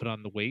Delora, who's put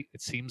on the weight.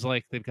 It seems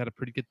like they've got a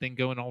pretty good thing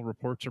going. All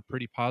reports are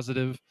pretty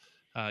positive.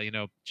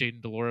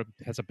 Jaden Delora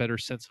has a better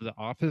sense of the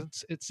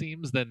offense, it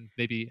seems, than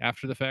maybe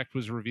after the fact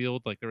was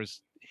revealed. Like there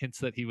was hints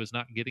that he was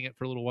not getting it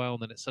for a little while,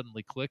 and then it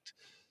suddenly clicked.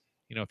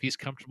 If he's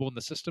comfortable in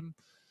the system,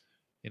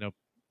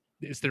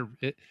 is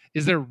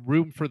there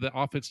room for the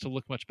offense to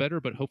look much better?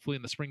 But hopefully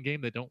in the spring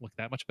game, they don't look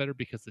that much better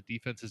because the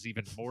defense is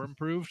even more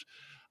improved.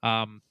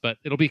 But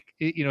it'll be,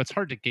 it's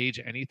hard to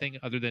gauge anything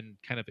other than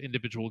kind of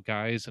individual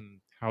guys and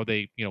how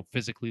they,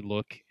 physically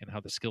look and how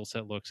the skill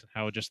set looks and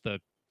how just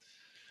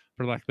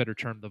for lack of a better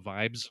term, the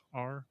vibes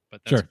are.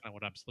 But that's Sure. kind of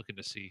what I'm looking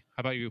to see.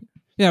 How about you?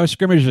 Yeah, with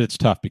scrimmages, it's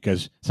tough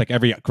because it's like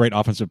every great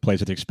offensive play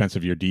is at the expense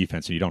of your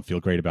defense, and you don't feel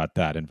great about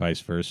that, and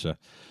vice versa.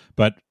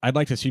 But I'd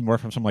like to see more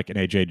from someone like an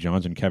A.J.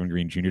 Jones and Kevin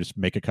Green Jr. just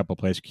make a couple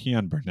plays.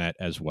 Keon Burnett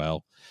as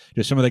well.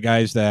 Just some of the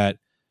guys that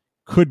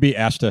could be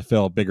asked to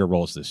fill bigger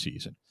roles this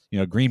season.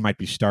 Green might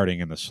be starting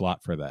in the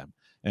slot for them.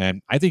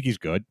 And I think he's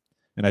good.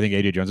 And I think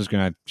A.J. Jones is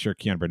going to, sure,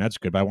 Keon Burnett's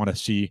good, but I want to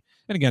see,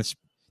 and again,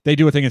 they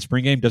do a thing in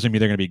spring game, doesn't mean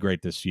they're going to be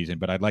great this season,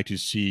 but I'd like to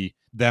see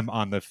them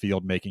on the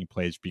field making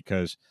plays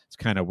because it's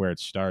kind of where it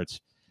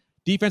starts.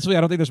 Defensively,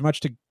 I don't think there's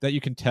much that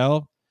you can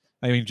tell.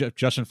 I mean,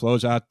 Justin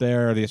Flo's out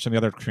there. Some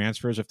of the other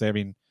transfers, if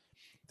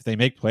they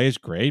make plays,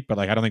 great, but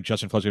I don't think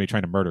Justin Flo's going to be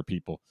trying to murder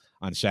people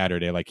on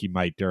Saturday like he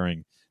might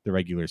during the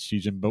regular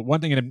season. But one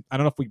thing, and I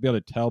don't know if we'll be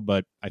able to tell,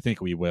 but I think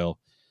we will,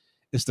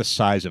 is the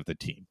size of the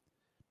team.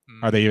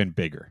 Are they even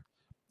bigger?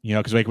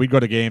 Because we go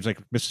to games like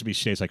Mississippi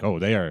State's like, oh,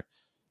 they are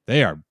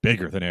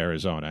bigger than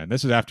Arizona. And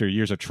this is after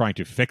years of trying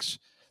to fix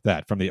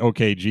that, from the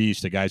OKGs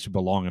to guys who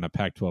belong in a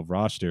Pac-12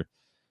 roster.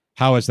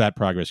 How is that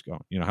progress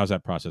going? How's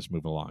that process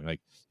moving along?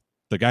 Like,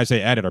 the guys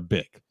they added are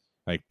big,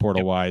 like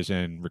portal-wise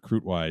and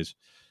recruit-wise.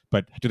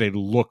 But do they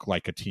look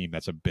like a team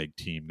that's a big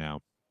team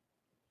now?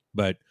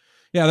 But,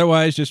 yeah,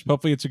 otherwise, just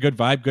hopefully it's a good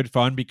vibe, good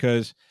fun,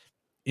 because,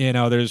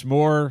 there's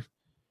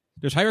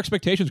higher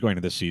expectations going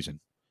into this season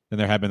than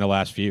there have been the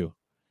last few.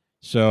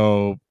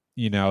 So,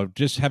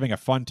 just having a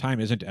fun time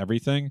isn't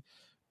everything,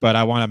 but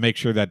I want to make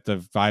sure that the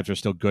vibes are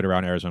still good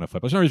around Arizona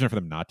football. There's no reason for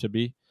them not to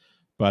be,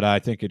 but I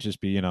think it'd just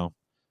be,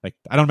 like,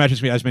 I don't imagine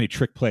it's going to be as many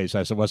trick plays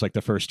as it was like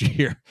the first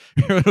year.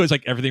 It was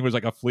like everything was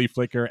like a flea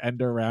flicker,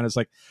 end around. It's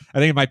like, I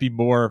think it might be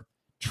more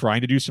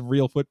trying to do some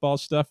real football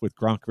stuff with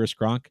Gronk versus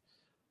Gronk,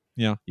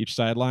 each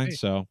sideline.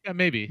 So yeah,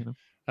 maybe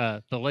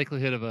the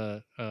likelihood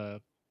of a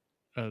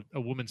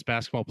women's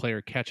basketball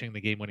player catching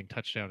the game-winning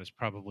touchdown is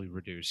probably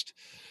reduced.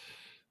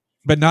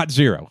 But not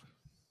zero.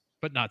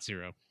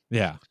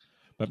 Yeah.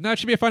 But no, it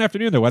should be a fun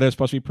afternoon. The weather is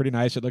supposed to be pretty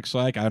nice, it looks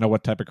like. I don't know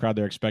what type of crowd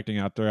they're expecting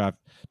out there.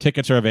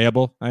 Tickets are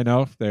available. I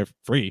know. They're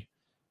free.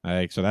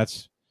 So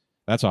that's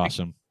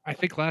awesome. I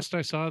think last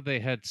I saw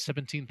they had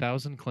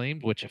 17,000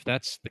 claimed, which if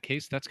that's the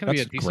case, that's going to be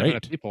a decent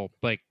amount of people.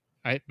 Like,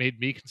 it made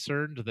me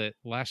concerned that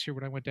last year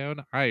when I went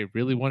down, I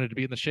really wanted to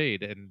be in the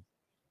shade, and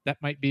that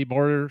might be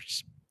more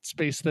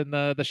space than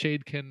the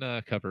shade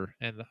can cover.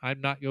 And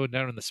I'm not going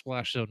down in the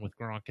splash zone with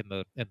Gronk and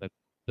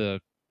the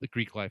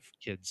Greek life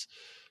kids.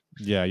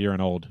 Yeah, you're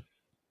an old.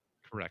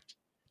 Correct.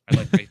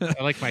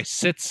 I like my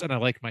sits and I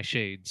like my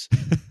shades.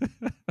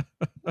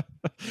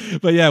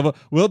 But yeah,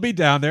 we'll be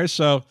down there.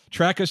 So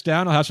track us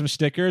down. I'll have some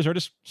stickers or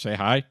just say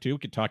hi too. We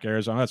can talk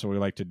Arizona. That's what we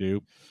like to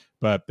do.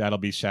 But that'll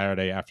be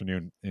Saturday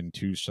afternoon in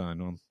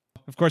Tucson.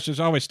 Of course, there's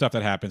always stuff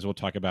that happens. We'll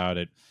talk about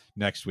it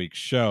next week's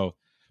show.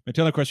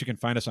 Until, of course, you can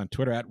find us on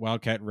Twitter at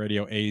Wildcat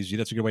Radio AZ.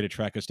 That's a good way to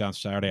track us down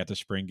Saturday at the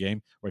spring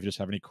game. Or if you just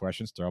have any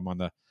questions, throw them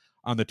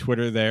on the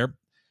Twitter there.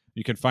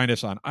 You can find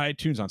us on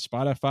iTunes, on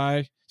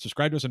Spotify.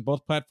 Subscribe to us on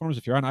both platforms.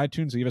 If you're on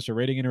iTunes, leave us a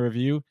rating and a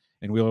review,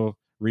 and we'll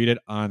read it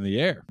on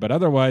the air. But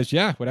otherwise,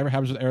 yeah, whatever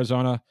happens with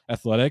Arizona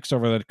athletics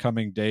over the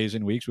coming days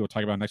and weeks, we will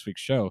talk about next week's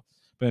show.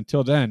 But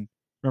until then,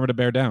 remember to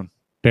bear down.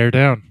 Bear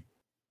down.